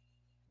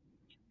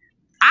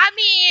 I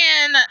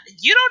mean,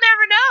 you don't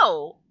ever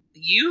know.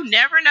 You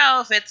never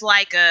know if it's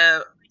like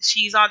a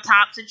she's on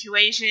top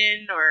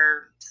situation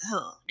or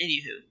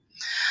anywho.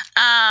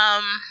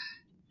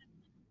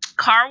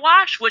 Car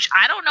wash, which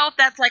I don't know if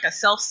that's like a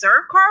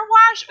self-serve car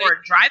wash or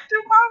a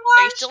drive-through car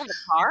Are you wash. still in the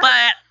car?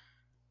 But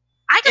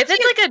I can If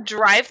it's like a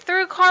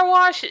drive-through car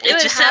wash, it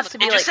would just have said, to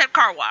be it like just said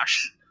car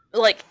wash.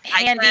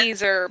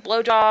 handies or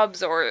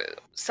blowjobs or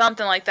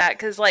something like that.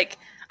 Because like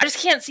I just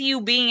can't see you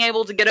being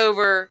able to get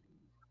over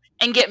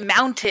and get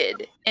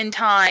mounted in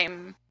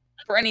time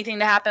for anything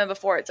to happen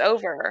before it's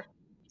over.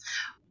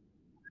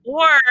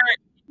 Or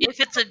if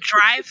it's a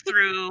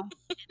drive-through,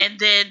 and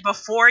then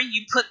before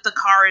you put the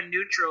car in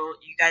neutral,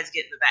 you guys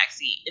get in the back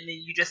seat, and then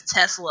you just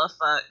Tesla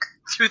fuck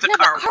through the Yeah,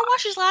 car but car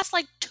wash. washes last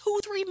like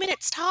 2-3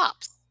 minutes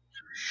tops.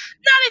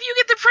 Not if you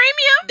get the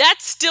premium.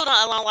 That's still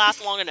not gonna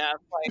last long enough.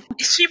 Like,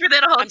 It's cheaper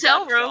than a I'm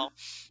hotel done, room.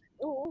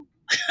 Phil.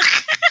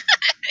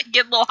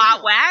 Get a little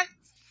hot wax.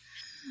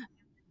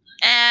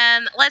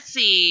 And let's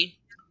see,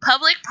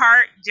 public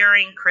park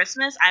during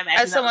Christmas. I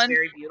imagine that was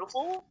very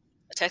beautiful.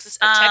 Texas,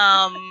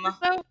 Kmart.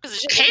 Huh?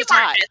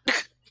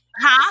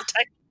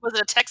 Was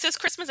it a Texas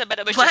Christmas? I bet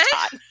it was What? just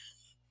hot.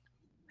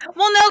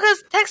 Well, no,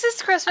 because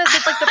Texas Christmas,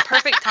 it's like the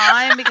perfect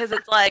time because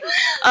it's like,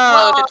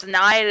 Well- if it's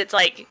night, it's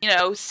like,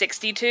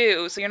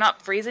 62, so you're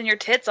not freezing your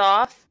tits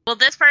off. Well,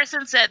 this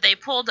person said they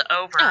pulled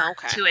over to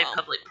a well.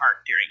 public park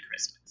during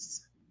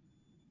Christmas.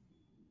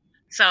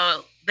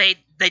 So they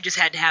just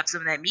had to have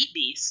some of that meat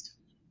beast.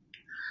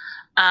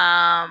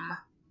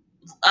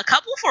 A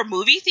couple for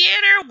movie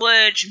theater,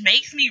 which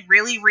makes me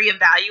really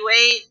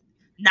reevaluate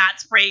not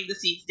spraying the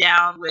seats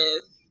down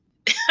with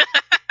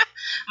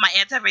my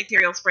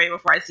antibacterial spray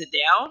before I sit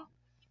down.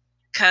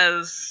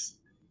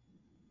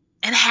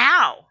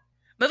 How?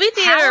 Movie How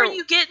theater are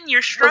you getting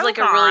your stroke was like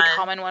a really on?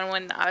 common one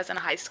when I was in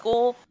high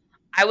school.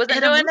 I wasn't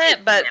In a doing movie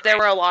it, but theater. there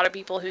were a lot of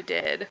people who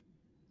did.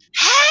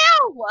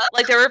 How?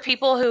 Like, there were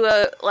people who,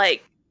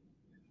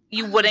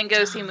 you wouldn't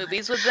go see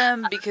movies with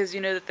them because you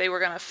knew that they were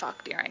going to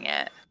fuck during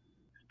it.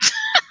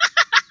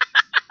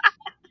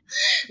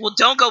 Well,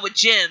 don't go with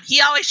Jim.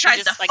 He always tries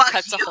He just to like fuck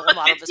cuts you a hole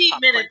out of his 15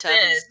 popcorn minutes tub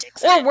and in. just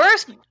sticks Or it.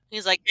 worse,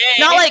 He's like,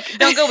 not like,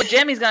 don't go with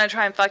Jim, he's going to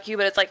try and fuck you,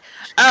 but it's like,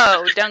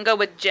 oh, don't go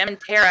with Jim and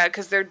Tara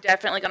because they're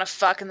definitely going to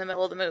fuck in the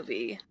middle of the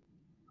movie.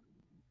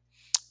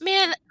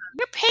 man,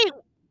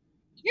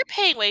 you're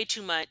paying way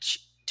too much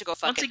to go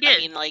fuck Once it. again, I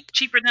mean, like,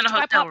 cheaper than did a you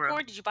buy hotel popcorn?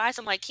 room. Did you buy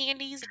some like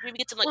candies? Did you maybe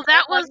get some like? Well,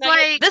 that corn was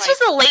nuggets? like This was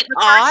the late the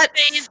first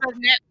phase aughts.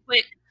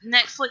 of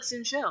Netflix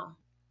and chill,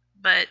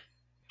 but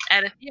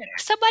at a theater.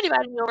 Somebody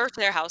invited me over to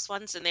their house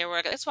once, and they were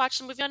like, "Let's watch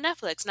the movie on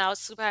Netflix." And I was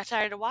super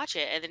excited to watch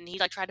it, and then he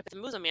like tried to put the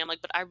moves on me. I'm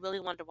like, "But I really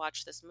wanted to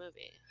watch this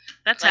movie.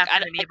 That's Like,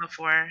 happened to me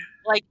before.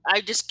 Like,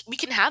 we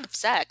can have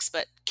sex,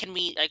 but can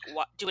we like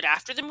do it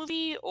after the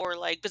movie or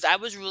like? Because I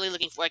was really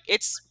looking for like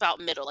it's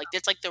about middle, like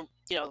it's like the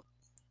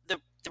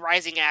the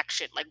rising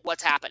action, like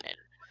what's happening."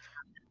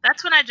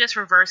 That's when I just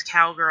reverse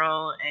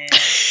cowgirl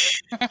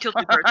and kill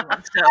two birds with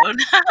one stone.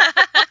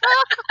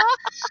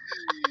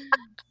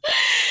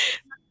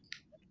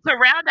 To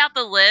round out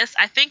the list,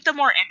 I think the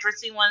more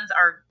interesting ones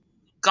are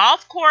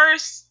golf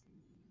course,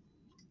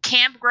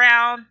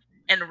 campground,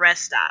 and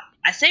rest stop.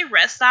 I say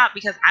rest stop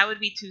because I would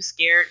be too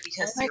scared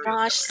because Oh my serial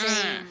gosh, killers.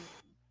 same.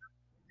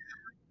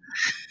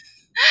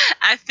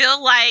 I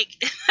feel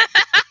like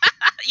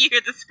you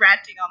hear the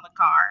scratching on the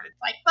car. It's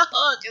like the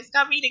hook is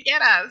coming to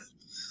get us.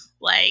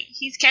 Like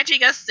he's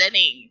catching us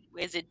sinning,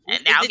 Is it? and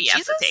is now it he has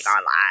Jesus? to take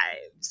our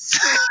lives.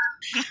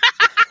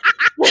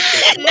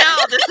 No,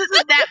 this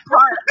isn't that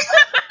park.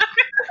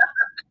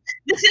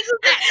 This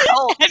isn't that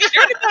cult. Have you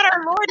heard about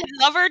our Lord and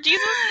Lover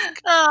Jesus?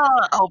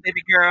 Oh,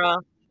 baby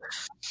girl.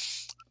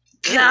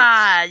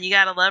 God, you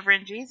gotta love her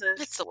in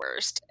Jesus. It's the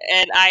worst,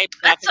 and I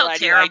That's so I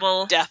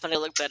terrible. definitely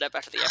looked that up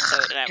after the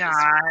episode, and I was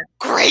God.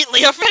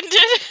 greatly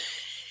offended.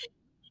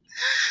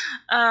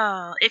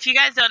 Oh, if you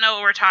guys don't know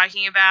what we're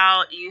talking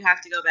about, you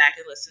have to go back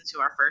and listen to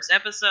our first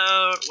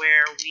episode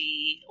where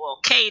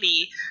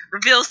Katie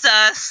reveals to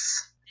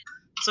us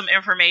some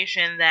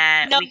information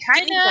that No, we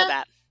kind didn't need to know of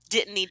that.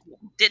 Didn't need to know.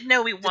 didn't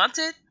know we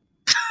wanted.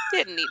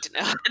 Didn't need to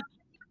know.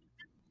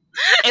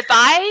 If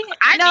I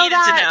know needed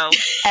that, to know.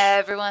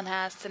 everyone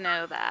has to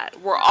know that.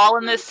 We're all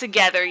in this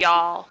together,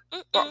 y'all.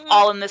 We're Mm-mm.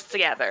 all in this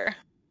together.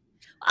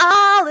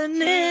 All in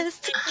this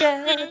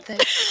together.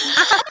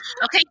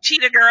 Okay,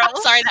 cheetah girl. I'm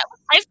sorry, that was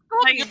high school.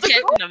 Like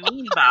musical. getting a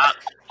mean bop.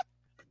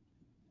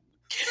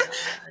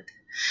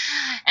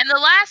 And the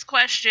last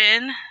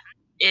question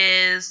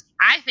is,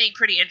 I think,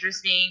 pretty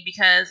interesting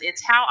because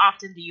it's how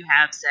often do you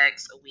have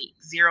sex a week?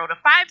 0 to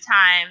 5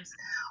 times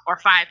or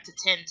 5 to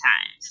 10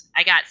 times?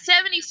 I got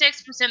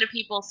 76% of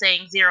people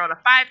saying 0 to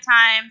 5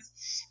 times,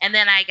 and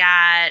then I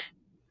got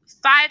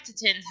 5 to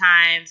 10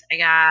 times. I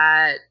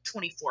got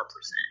 24%.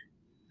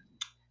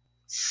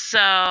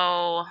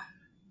 So,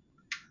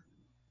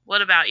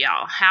 what about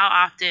y'all? How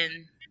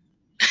often?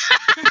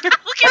 Look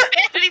at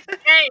Vanity's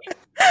face.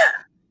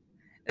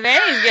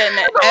 Vanny's getting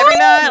it every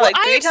night, like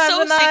I 3 am times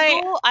so a night.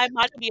 single. I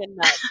might be a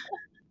nut.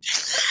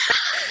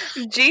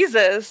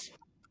 Jesus.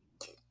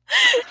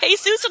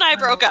 Jesus and I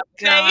broke up.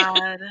 Okay?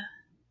 God.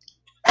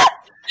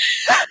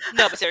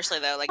 No, but seriously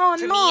though, like Oh,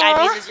 for no. me,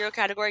 I made the 0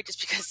 category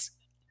just because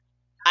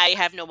I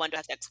have no one to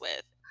have sex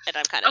with, and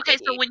I'm kind of Okay,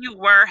 so when you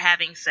were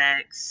having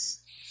sex,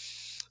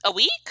 a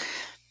week.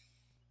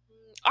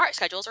 Our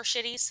schedules are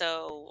shitty,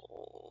 so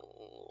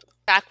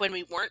back when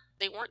they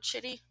weren't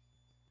shitty,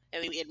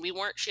 and we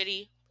weren't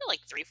shitty like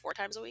 3-4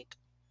 times a week.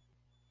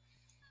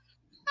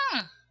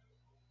 all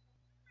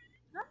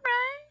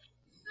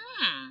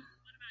right.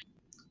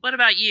 What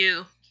about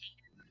you,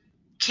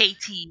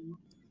 KT?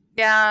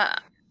 Yeah,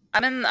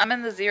 I'm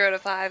in the 0 to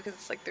 5 because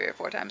it's like 3 or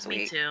 4 times a Me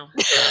week. too.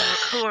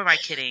 Who am I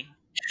kidding?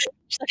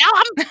 She's like,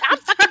 oh, I'm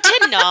fucking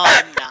 10. No,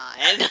 I'm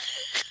not.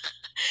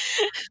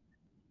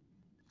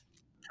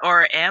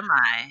 Or am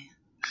I?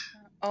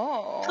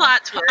 Oh.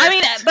 Plot twist. I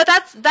mean, but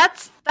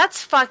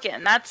that's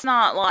fucking. That's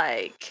not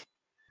like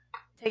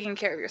taking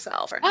care of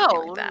yourself or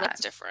anything like that.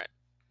 That's different.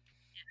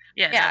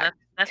 Yeah,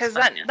 because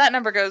that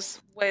number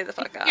goes way the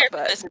fuck up.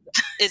 But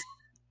this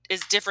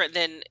is different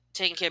than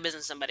taking care of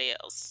business somebody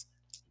else.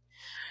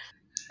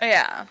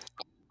 Yeah.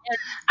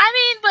 I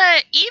mean,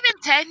 but even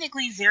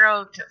technically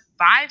 0 to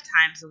 5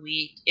 times a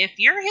week, if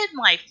you're hitting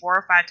like 4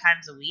 or 5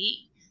 times a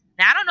week,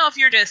 now I don't know if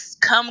you're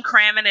just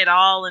cramming it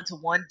all into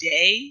one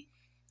day.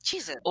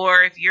 Jesus.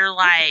 Or if you're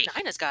like, your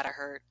vagina's gotta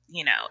hurt.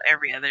 You know,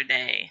 every other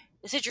day.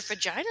 They said your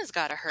vagina's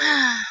gotta hurt.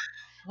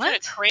 What? You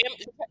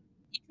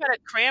try to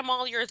cram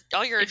all your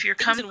if you're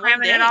things in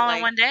cramming one day, it all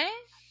in one day?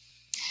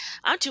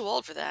 I'm too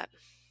old for that.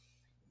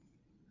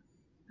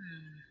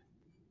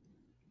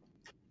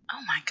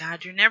 Oh my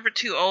god, you're never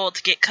too old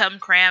to get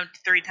crammed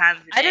 3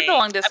 times a day. I did the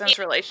long distance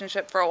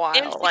relationship for a while.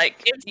 In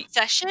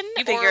session,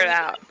 you figure it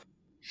out.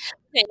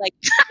 Okay, like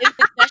in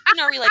session,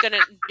 are we like gonna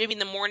maybe in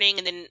the morning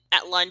and then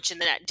at lunch and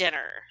then at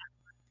dinner?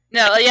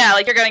 No, yeah,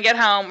 like you're gonna get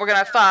home, we're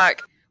gonna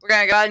fuck, we're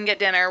gonna go out and get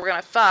dinner, we're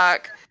gonna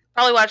fuck,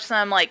 probably watch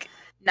some like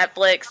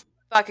Netflix,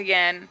 fuck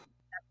again,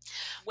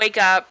 wake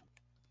up.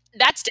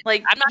 That's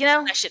like I'm not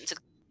in session.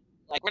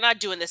 Like we're not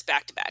doing this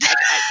back to back. I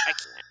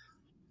can't.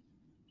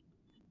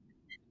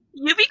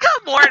 You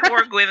become more and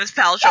more Gwyneth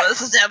Paltrow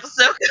this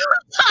episode.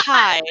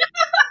 Hi.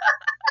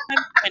 I'm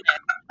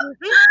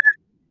Gwyneth.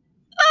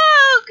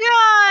 Oh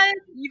god,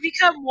 you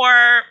become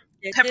more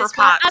Pepper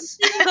Potts.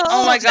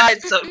 Oh my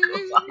god, so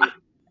cool.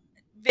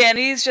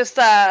 Vanny's just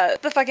the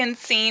fucking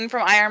scene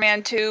from Iron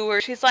Man 2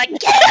 where she's like,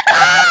 "Get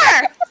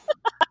her!"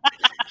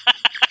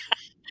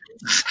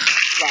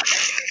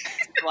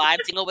 Well, I'm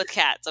single with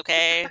cats.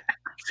 Okay, you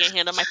can't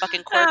handle my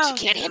fucking quirks. You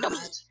can't handle me.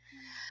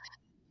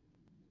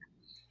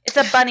 It's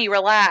a bunny.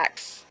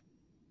 Relax.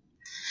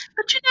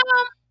 But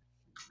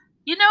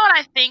you know what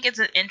I think is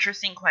an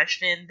interesting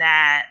question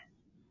that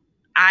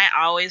I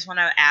always want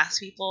to ask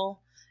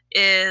people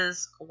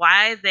is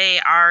why they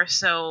are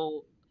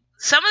so.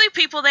 Some of the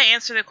people that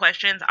answer the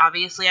questions,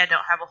 obviously, I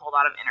don't have a whole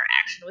lot of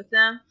interaction with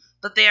them,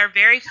 but they are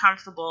very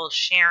comfortable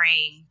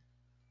sharing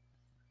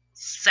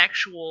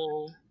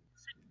sexual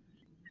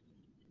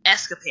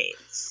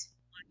escapades.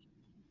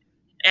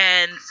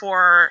 And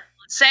for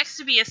sex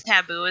to be as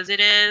taboo as it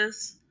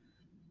is,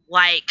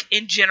 like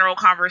in general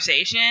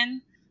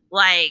conversation,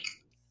 like,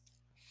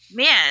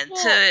 man,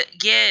 to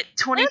get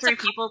 23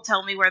 people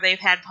tell me where they've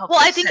had public sex.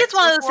 Well, I think it's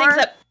one of those things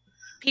that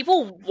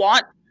people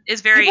want.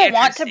 Is very people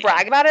want to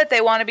brag about it. They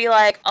want to be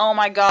like, oh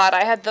my god,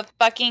 I had the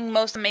fucking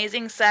most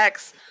amazing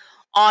sex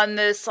on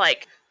this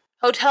like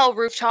hotel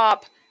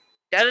rooftop.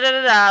 Da da da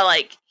da da.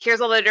 Like, here's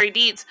all the dirty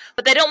deeds.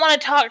 But they don't want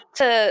to talk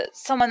to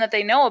someone that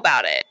they know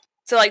about it.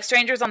 So like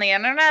strangers on the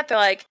internet, they're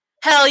like,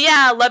 hell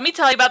yeah, let me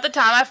tell you about the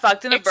time I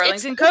fucked in the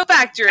Burlington Coat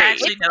Factory. I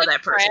actually know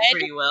that person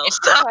pretty well.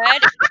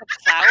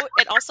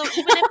 And also,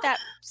 even if that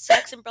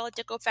sex in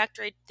Burlington Coat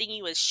Factory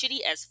thingy was shitty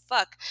as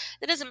fuck,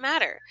 that doesn't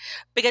matter.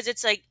 Because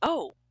it's like,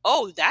 oh,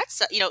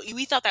 that's,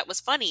 we thought that was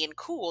funny and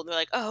cool. And they're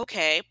like, oh,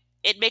 okay.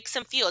 It makes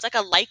them feel, it's like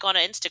a like on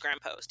an Instagram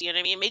post. You know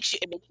what I mean? It makes you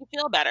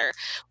feel better.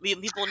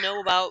 When people know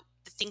about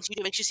the things you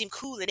do, it makes you seem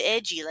cool and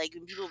edgy, like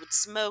when people would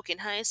smoke in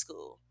high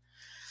school.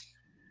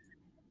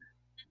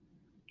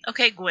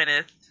 Okay,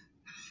 Gwyneth.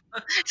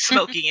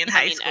 Smoking in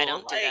high school. I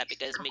don't do that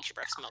because it makes your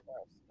breath smell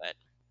gross, but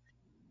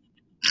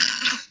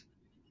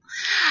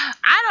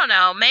I don't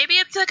know. Maybe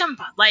it's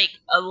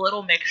a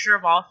little mixture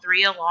of all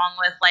three, along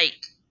with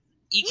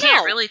you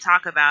can't really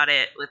talk about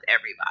it with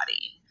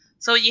everybody.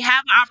 So you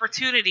have the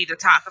opportunity to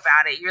talk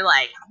about it. You're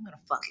like, I'm gonna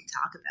fucking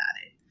talk about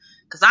it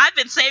because I've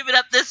been saving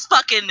up this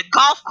fucking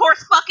golf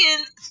course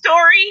fucking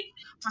story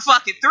for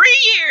fucking 3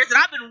 years, and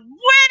I've been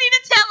waiting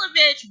to tell a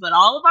bitch. But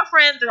all of my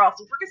friends are all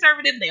super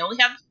conservative. They only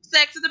have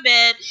sex in the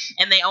bed,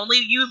 and they only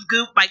use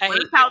Goop by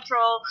Gwyneth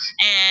Paltrow,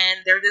 and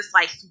they're just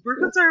super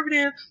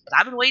conservative. But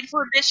I've been waiting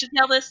for a bitch to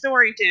tell this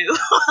story too.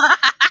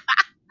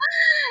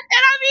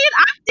 And I mean,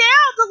 I'm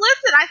down to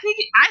listen. I think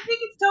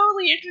it's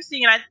totally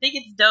interesting, and I think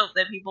it's dope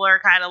that people are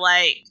kind of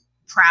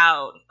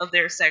proud of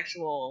their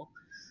sexual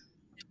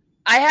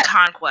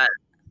conquest.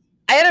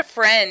 I had a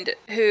friend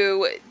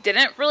who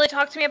didn't really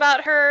talk to me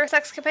about her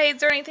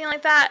sexcapades or anything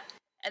like that.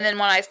 And then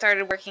when I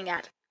started working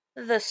at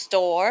the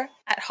store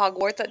at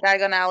Hogwarts at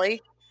Diagon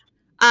Alley,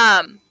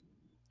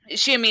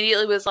 she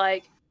immediately was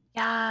like,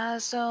 yeah,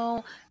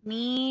 so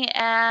me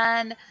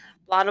and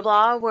blah, blah,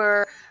 blah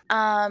were,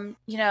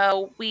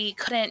 we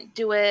couldn't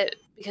do it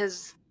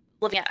because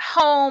living at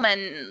home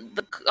and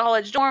the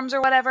college dorms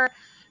or whatever.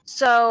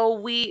 So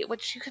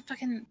which you could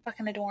fucking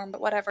a dorm, but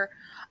whatever.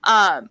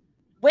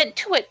 Went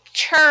to a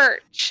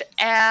church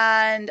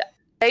and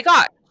they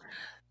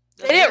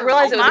didn't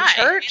realize it was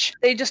a church.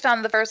 They just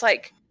found the first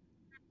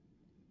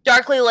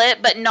darkly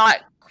lit but not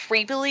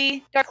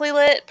creepily darkly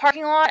lit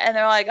parking lot, and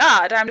they're like,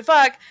 time to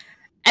fuck.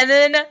 And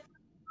then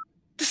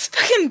this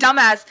fucking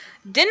dumbass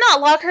did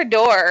not lock her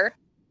door.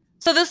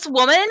 So this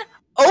woman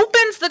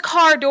opens the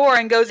car door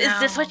and goes, "Is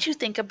this what you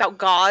think about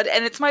God?"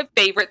 And it's my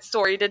favorite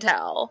story to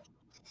tell.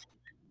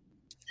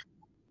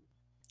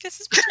 This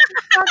is what you think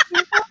about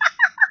people?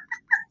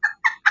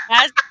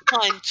 As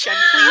punch. I'm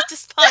pleased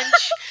to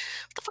punch.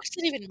 What the fuck does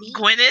that even mean?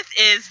 Gwyneth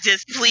is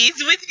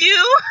displeased with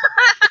you.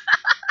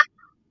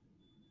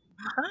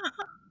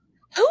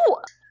 Who?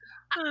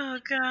 Oh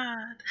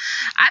god.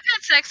 I've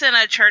had sex in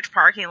a church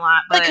parking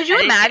lot, but Like, could you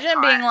imagine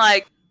being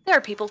like, there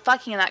are people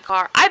fucking in that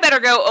car. I better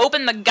go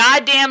open the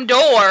goddamn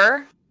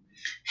door.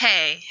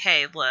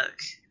 Hey, look.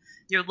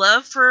 Your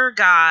love for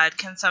God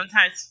can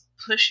sometimes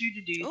push you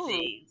to do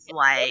things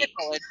like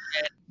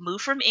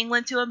move from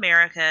England to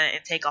America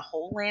and take a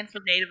whole land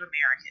from Native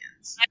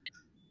Americans.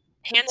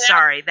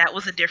 Sorry, that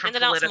was a different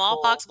political. political. Out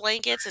smallpox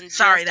blankets and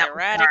Sorry, just that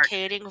was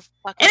eradicating. And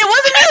it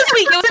wasn't me this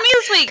week. It wasn't me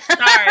this week. Sorry,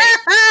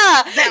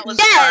 that was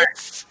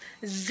yes.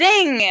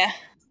 Zing.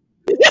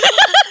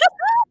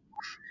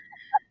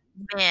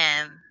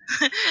 Man.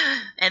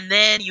 And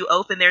then you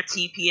open their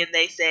TP and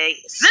they say,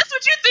 "Is this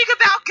what you think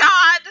about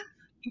God?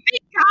 You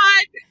think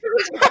God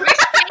is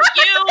raising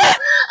you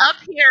up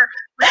here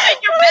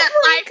living your best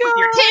life with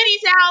your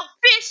titties out,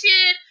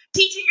 fishing,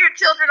 teaching your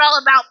children all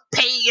about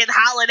pagan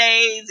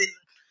holidays and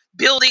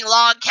building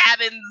log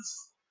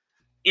cabins?"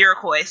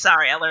 Iroquois.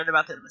 Sorry, I learned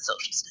about them in the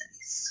social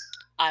studies.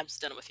 I'm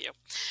just done with you.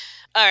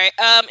 All right.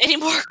 Any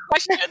more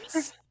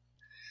questions?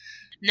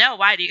 No.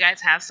 Why? Do you guys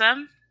have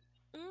some?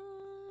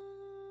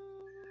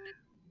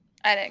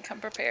 I didn't come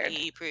prepared.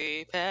 Be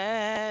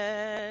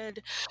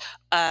prepared.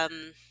 I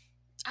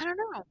don't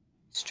know.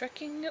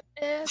 Striking.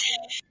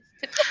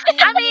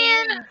 I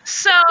mean,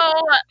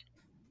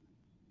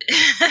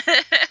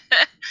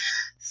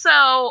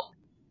 so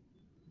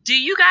do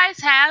you guys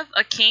have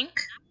a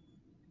kink?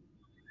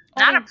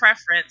 Not a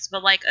preference,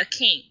 but like a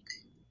kink.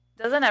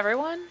 Doesn't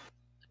everyone?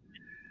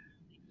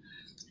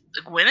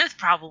 Gwyneth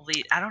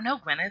probably. I don't know,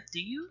 Gwyneth. Do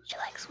you? She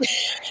likes weird.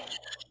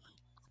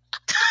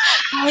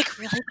 I like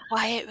really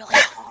quiet, really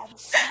calm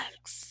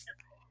sex.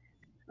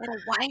 In a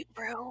white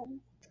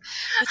room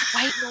with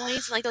white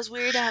noise, like those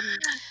weird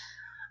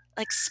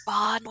like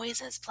spa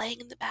noises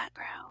playing in the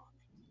background.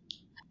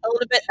 A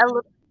little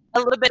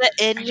bit of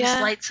Enya. I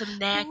just light some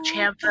Nag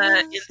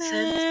Champa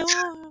incense.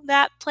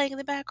 That playing in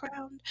the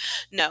background.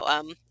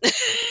 No,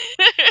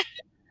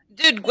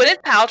 Dude,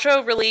 Gwyneth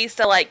Paltrow released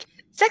a like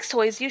sex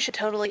toys you should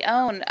totally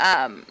own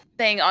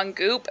thing on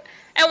Goop,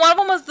 and one of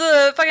them was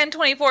the fucking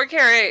 24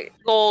 karat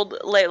gold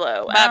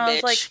Lalo. And I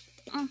was like,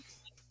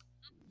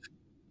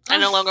 I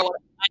no longer want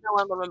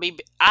to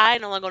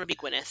be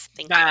Gwyneth.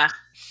 Thank you.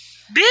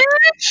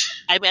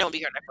 Bitch! I don't be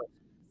here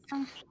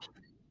never.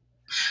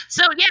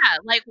 So yeah,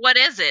 like what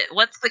is it?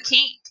 What's the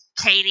kink?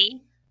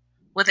 Katie?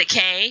 With a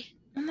K?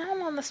 And now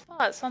I'm on the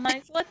spot, so I'm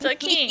like, what's a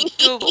kink?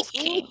 Google's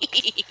kink.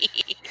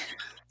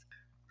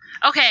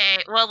 Okay,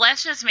 well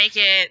let's just make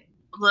it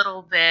a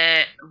little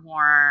bit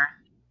more,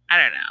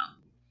 I don't know,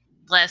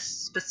 less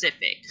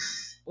specific.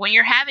 When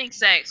you're having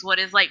sex, what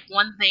is like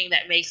one thing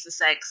that makes the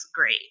sex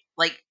great?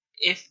 Like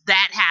if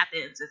that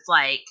happens, it's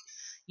like,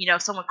 you know,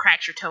 if someone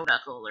cracks your toe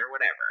knuckle or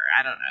whatever.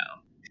 I don't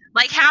know.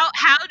 Like how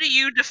do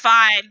you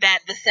define that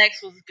the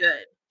sex was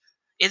good?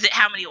 Is it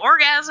how many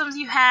orgasms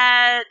you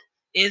had?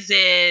 Is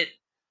it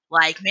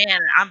like, man,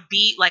 I'm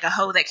beat like a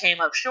hoe that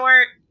came up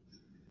short?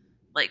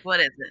 Like what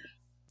is it?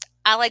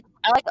 I like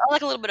a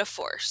little bit of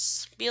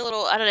force. Be a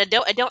little. I don't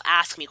know. Don't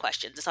ask me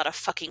questions. It's not a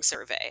fucking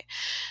survey.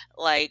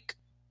 Like,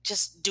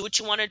 just do what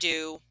you want to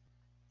do.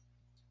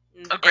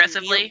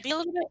 Aggressively. Be a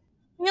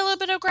little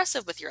bit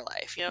aggressive with your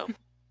life. You know.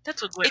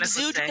 That's what Gwyneth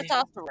Exude would say.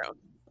 testosterone.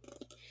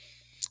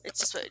 It's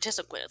just what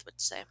Gwyneth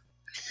would say.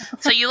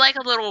 So you like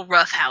a little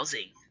rough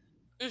housing.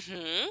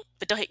 Mm-hmm.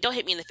 But don't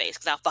hit me in the face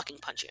because I'll fucking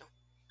punch you.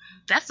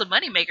 That's the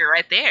moneymaker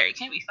right there. You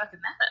can't be fucking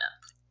that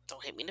up.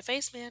 Don't hit me in the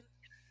face, man.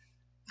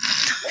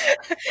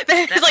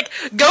 It's like,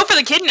 go for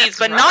the kidneys,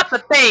 but not the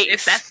face.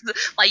 If that's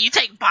like you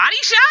take body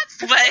shots,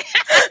 but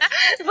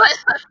the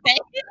face.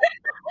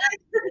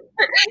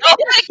 Oh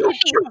my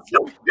goodness!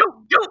 Yo.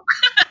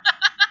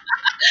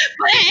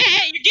 But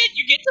hey, you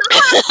get to the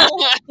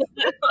hospital.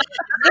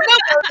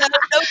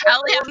 I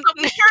only have so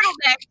many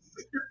turtlenecks.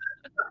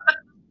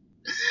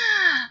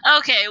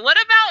 Okay, what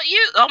about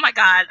you? Oh my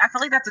god, I feel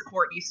like that's a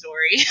Courtney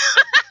story.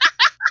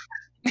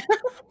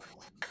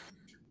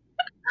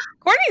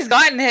 Courtney's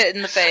gotten hit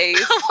in the face.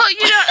 Well,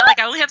 you know, like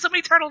I only have so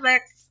many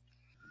turtlenecks.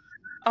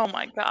 Oh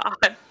my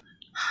god.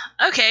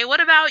 Okay, what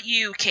about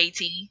you,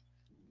 KT?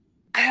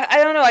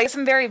 I don't know. I guess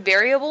I'm very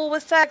variable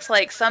with sex.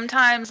 Like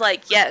sometimes,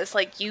 like yes,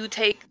 like you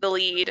take the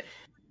lead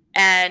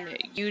and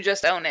you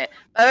just own it.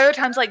 Other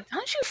times, like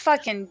don't you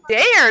fucking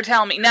dare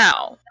tell me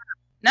no.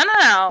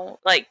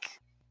 Like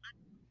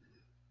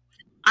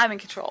I'm in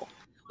control.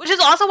 Which is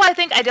also why I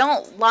think I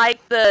don't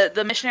like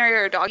the missionary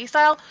or doggy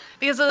style,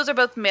 because those are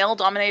both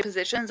male-dominated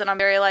positions, and I'm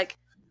very like,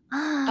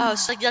 oh,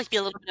 so you like to be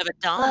a little bit of a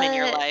dom in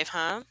your life,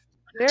 huh?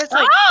 There's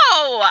like,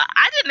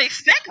 I didn't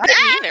expect that.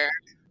 Didn't either.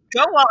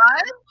 Go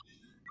on.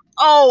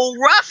 Oh,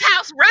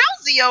 Roughhouse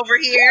Rousey over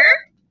here.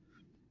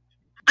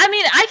 I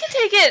mean, I can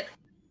take it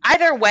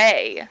either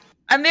way.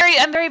 I'm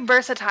very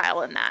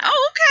versatile in that.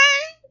 Oh,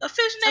 okay. A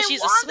fish So named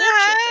she's a Wanda. switch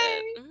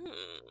Hey. with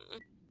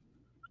it.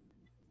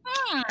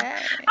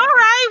 Hey. All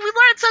right, we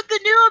learned something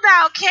new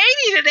about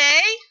Katie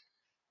today.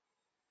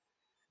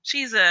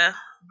 She's a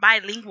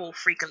bilingual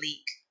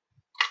freak-a-leak.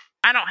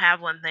 I don't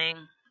have one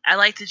thing. I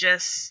like to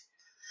just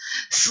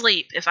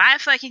sleep. If I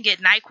fucking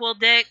get NyQuil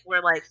dick,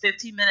 where like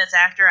 15 minutes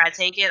after I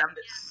take it, I'm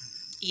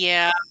just...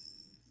 Yeah.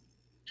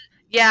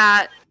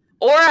 Yeah.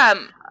 Or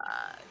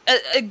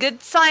a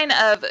good sign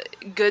of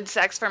good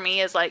sex for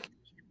me is like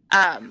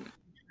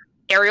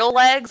aerial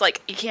legs.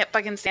 Like you can't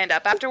fucking stand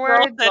up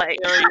afterwards. Like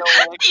you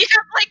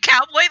have like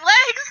cowboy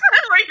legs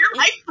where you're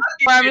like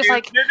fucking... Where I'm just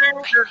like, bring me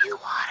water.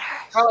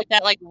 Or like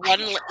that one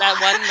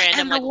random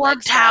And the like warm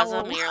leg spasm,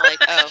 towel. and you're like,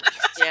 oh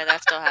yeah,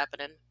 that's still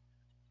happening.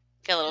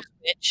 Get a little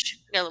twitch.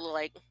 Get a little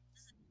like.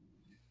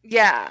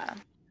 Yeah.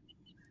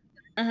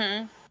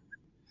 Mm-hmm.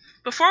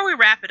 Before we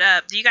wrap it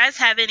up, do you guys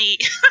have any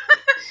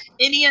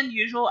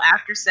unusual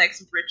after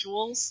sex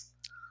rituals,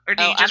 or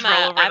do you just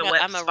roll over the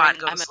wet spot and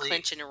go to I'm a sleep?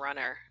 clinch and a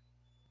runner.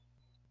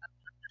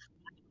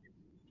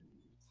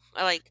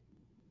 And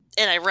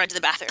I run to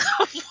the bathroom.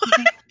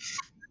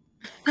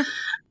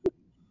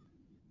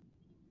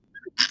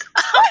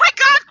 Oh my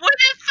God, what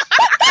is?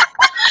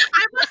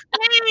 I'm a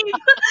slave.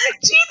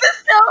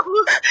 Jesus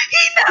knows.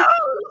 He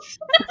knows.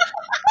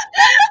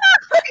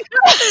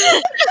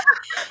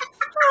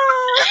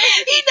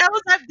 He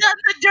knows I've done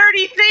the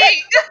dirty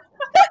thing.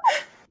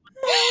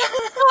 I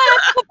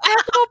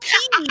have to go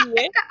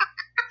pee.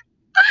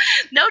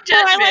 No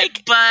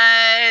judgment,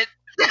 but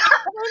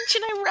Clinch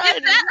and I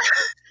run.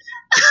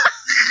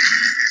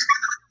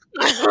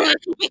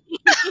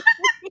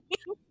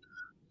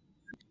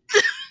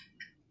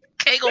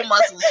 Kegel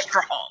muscles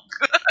strong.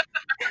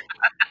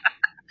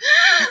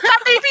 My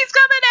baby's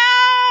coming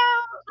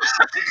out.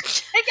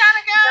 I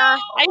gotta go.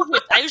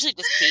 I usually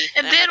just pee.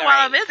 And I'm then like, while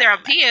all I'm right, in there,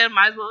 I'm peeing.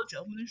 Might as well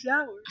jump in the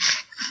shower.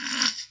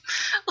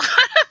 What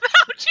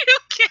about you,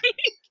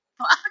 Kate?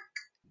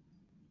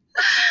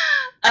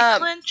 I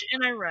clinch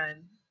and I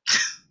run.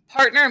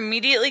 Partner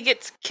immediately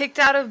gets kicked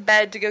out of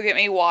bed to go get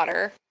me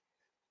water.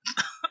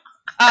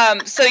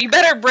 So you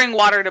better bring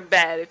water to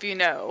bed if you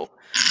know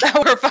that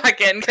we're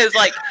fucking, because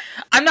like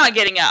I'm not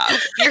getting up.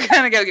 You're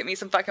gonna go get me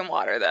some fucking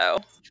water though.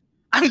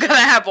 I'm gonna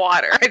have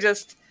water.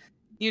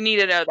 You need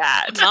to know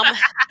that. Mom,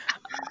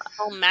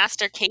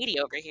 Master Katie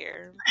over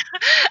here.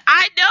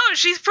 I know,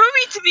 she's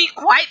proving to be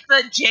quite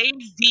the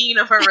James Dean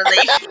of her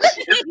relationship.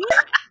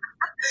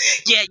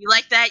 Yeah, you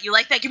like that? You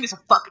like that? Give me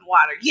some fucking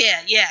water.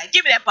 Yeah,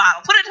 give me that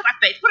bottle. Put it to my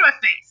face. Put it in my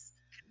face.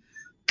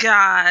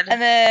 God.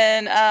 And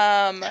then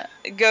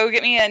go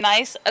get me a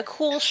nice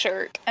cool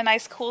shirt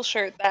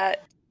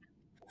that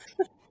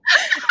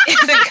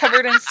isn't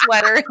covered in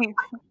sweater. And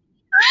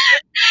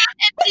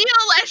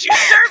deal as you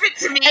serve it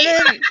to me.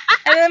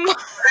 And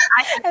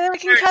then we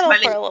can cuddle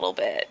for a little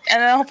bit,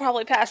 and then I'll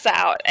probably pass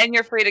out, and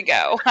you're free to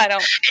go. And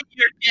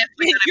you're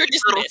definitely You're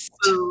dismissed.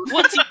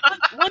 Once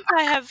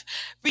I have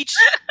reached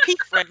peak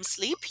REM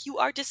sleep, you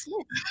are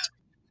dismissed.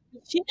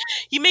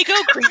 You may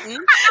go,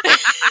 Cretan.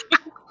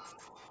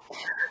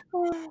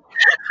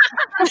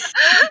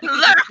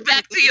 Lurk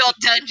back to your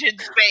dungeon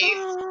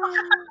space.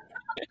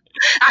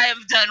 I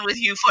am done with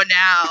you for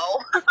now.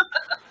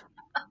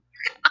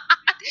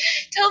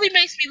 Totally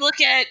makes me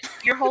look at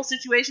your whole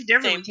situation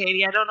differently,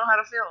 Katie. I don't know how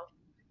to feel.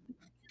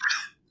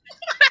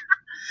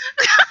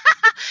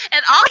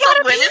 And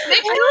also, when it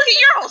makes me look at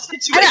your whole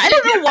situation. I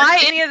don't know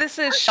why any of this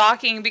is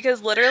shocking,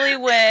 because literally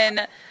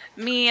when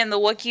me and the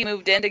Wookiee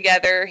moved in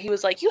together, he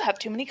was like, you have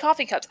too many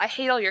coffee cups. I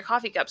hate all your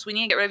coffee cups. We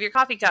need to get rid of your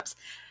coffee cups.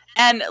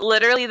 And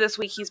literally this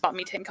week, he's bought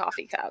me 10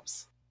 coffee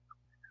cups.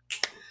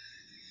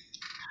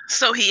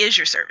 So he is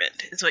your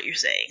servant, is what you're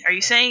saying. Are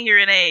you saying you're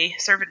in a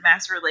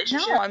servant-master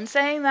relationship? No, I'm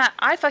saying that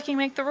I fucking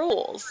make the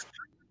rules.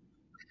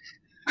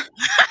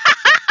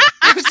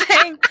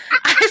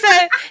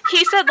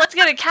 He said, let's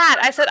get a cat.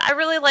 I said, I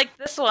really like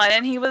this one.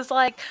 And he was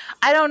like,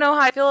 I don't know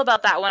how I feel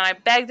about that one. I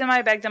begged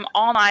him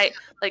all night.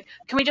 Like,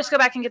 can we just go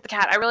back and get the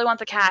cat? I really want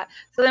the cat.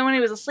 So then when he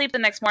was asleep the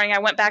next morning, I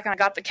went back and I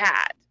got the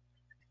cat.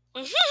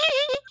 Because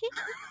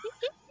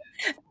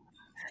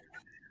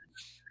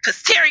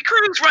Terry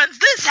Crews runs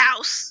this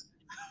house.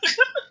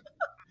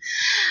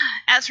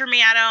 As for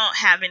me, I don't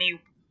have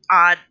any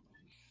odd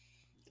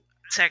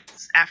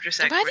after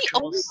sex Am I rituals. the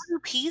only one who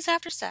pees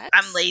after sex?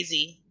 I'm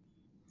lazy.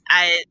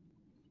 I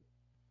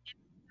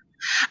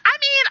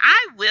mean,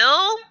 I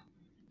will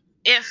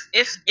if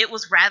it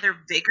was rather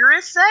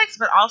vigorous sex,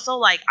 but also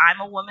like I'm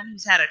a woman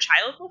who's had a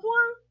child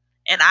before,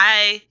 and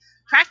I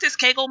practice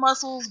Kegel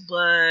muscles,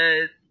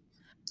 but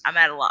I'm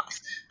at a loss.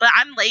 But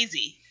I'm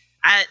lazy.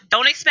 I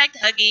don't expect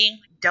hugging.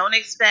 Don't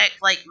expect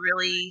like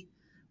really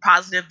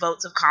positive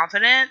votes of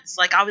confidence.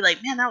 Like I'll be like,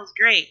 man, that was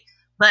great.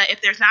 But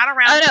if there's not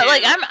around,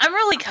 like I'm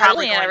really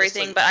cuddly and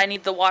everything, but I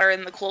need the water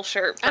and the cool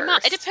shirt first. I'm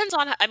not. It depends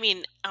on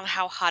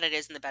how hot it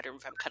is in the bedroom,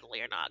 if I'm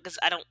cuddly or not. Because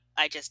I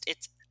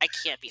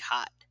can't be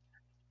hot.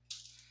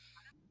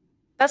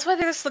 That's why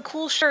there's the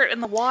cool shirt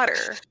and the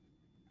water.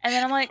 And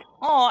then I'm like,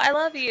 oh, I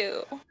love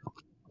you.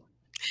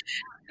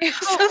 You're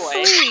Oh so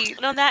boy. sweet.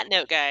 And on that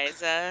note,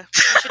 guys, you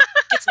should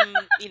get some,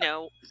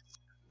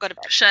 go to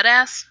bed. Shut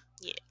ass.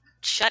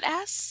 Shut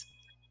ass?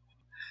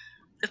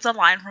 It's a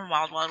line from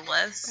Wild Wild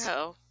West.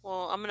 Oh,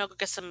 well, I'm gonna go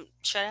get some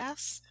shut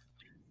ass.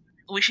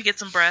 We should get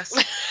some breasts.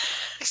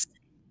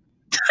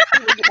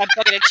 I'm gonna get my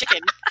bucket of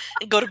chicken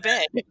and go to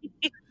bed.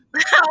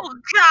 Oh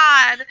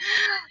God!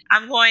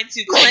 I'm going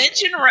to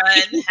clinch and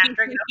run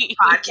after the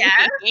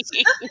podcast. Get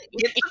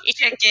some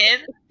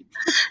chicken.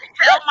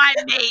 Tell my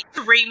mate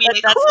to bring me a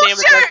That's cool the name of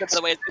the shirt. episode, by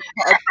the way. It's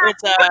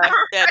the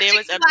name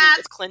of the episode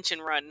is Clinch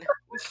and Run.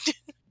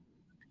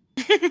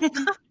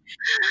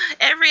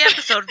 Every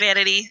episode,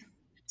 Vanity.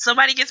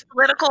 Somebody gets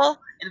political,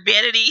 and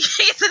Vanity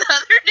gets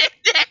another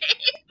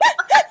nickname.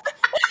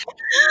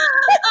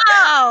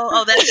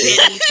 Oh, that's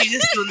Vanity. She's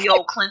just doing the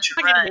old clinch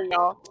and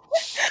run.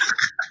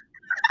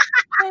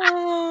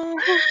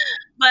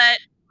 But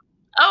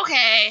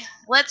okay,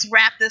 let's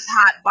wrap this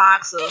hot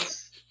box of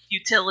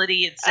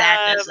futility and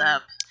sadness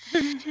up.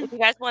 If you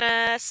guys want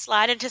to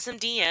slide into some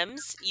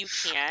DMs, you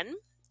can.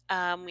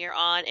 We're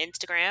on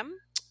Instagram.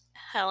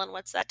 Helen,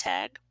 what's that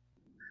tag?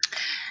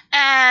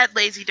 At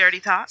Lazy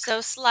Dirty Talk.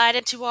 So slide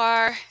into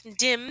our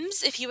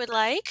DMs if you would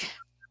like.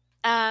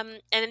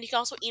 And then you can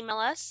also email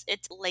us.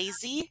 It's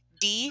lazydtpod.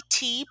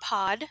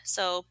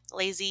 So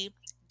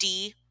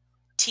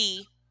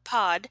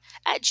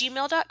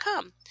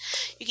lazydtpod@gmail.com.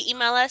 You can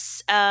email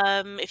us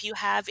if you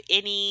have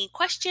any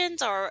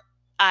questions or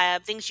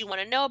things you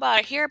want to know about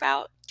or hear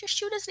about. Just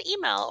shoot us an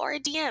email or a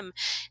DM.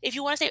 If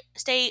you want to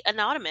stay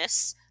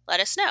anonymous, let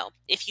us know.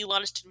 If you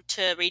want us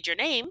to read your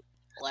name,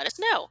 let us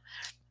know.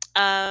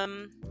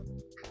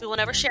 We will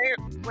never share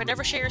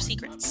your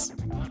secrets.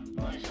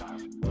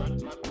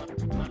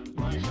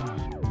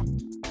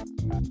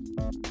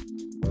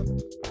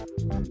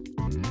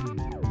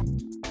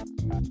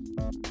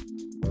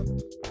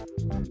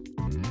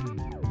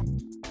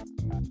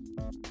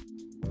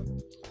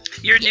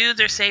 Your nudes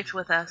are safe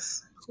with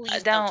us.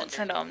 Please Don't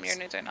send them. Your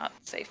nudes are not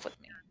safe with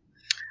me.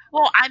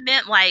 Well, I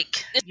meant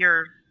like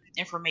your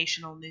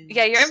informational news.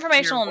 Yeah, your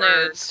informational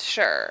words. news,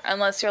 sure.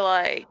 Unless you're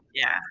like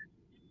Yeah.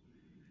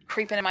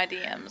 creeping in my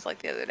DMs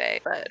like the other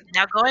day. But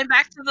Now going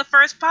back to the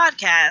first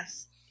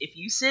podcast, if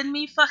you send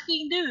me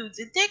fucking nudes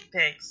and dick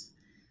pics,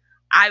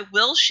 I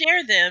will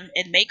share them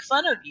and make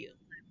fun of you.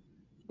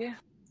 Yeah.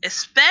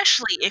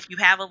 Especially if you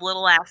have a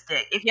little ass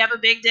dick. If you have a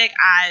big dick,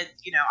 I'm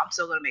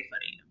still gonna make fun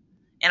of you.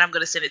 And I'm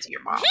gonna send it to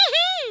your mom.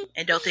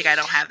 And don't think I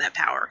don't have that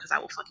power, because I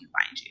will fucking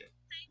find you.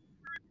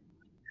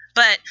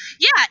 But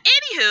yeah,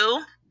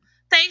 anywho,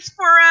 thanks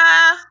for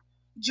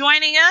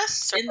joining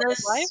us in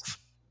this life.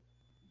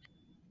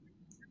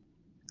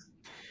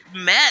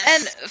 mess.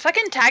 and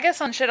fucking tag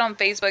us on shit on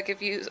Facebook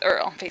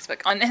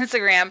on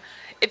Instagram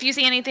if you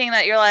see anything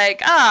that you're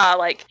like,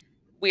 like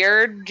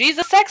weird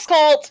Jesus sex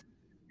cult.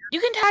 You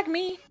can tag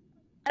me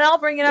and I'll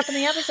bring it up in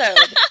the episode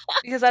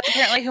because that's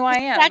apparently who I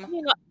Tag am. me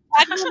in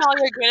all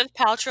your Gwyneth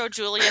Paltrow,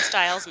 Julia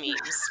Stiles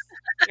memes.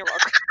 You're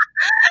welcome.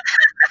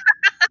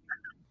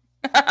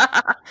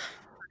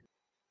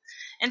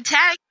 And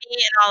tag me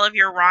in all of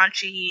your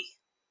raunchy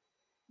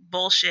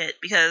bullshit,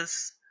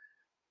 because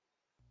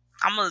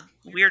I'm a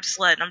weird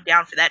slut and I'm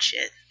down for that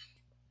shit.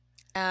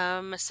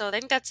 So I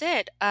think that's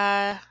it.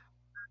 Have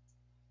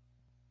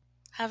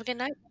a good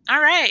night. All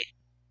right.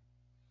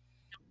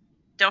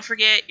 Don't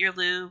forget your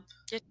lube.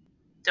 Yep.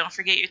 Don't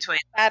forget your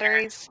toilet.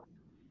 Batteries.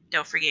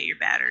 Don't forget your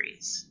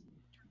batteries.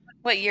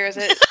 What year is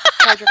it?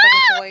 Charge your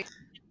fucking toy.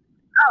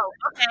 Oh,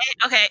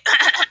 okay.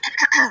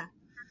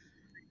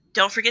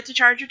 Don't forget to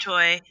charge your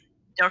toy.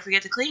 Don't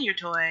forget to clean your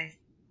toy.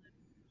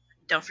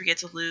 Don't forget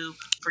to lube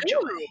for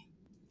joy.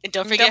 And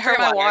don't forget her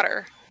my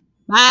water.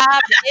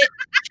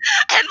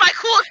 And my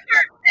cool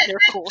shirt. Your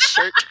cool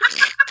shirt.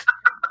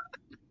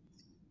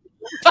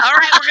 All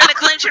right, we're going to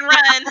clinch and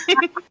run.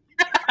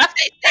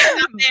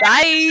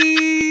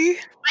 Bye.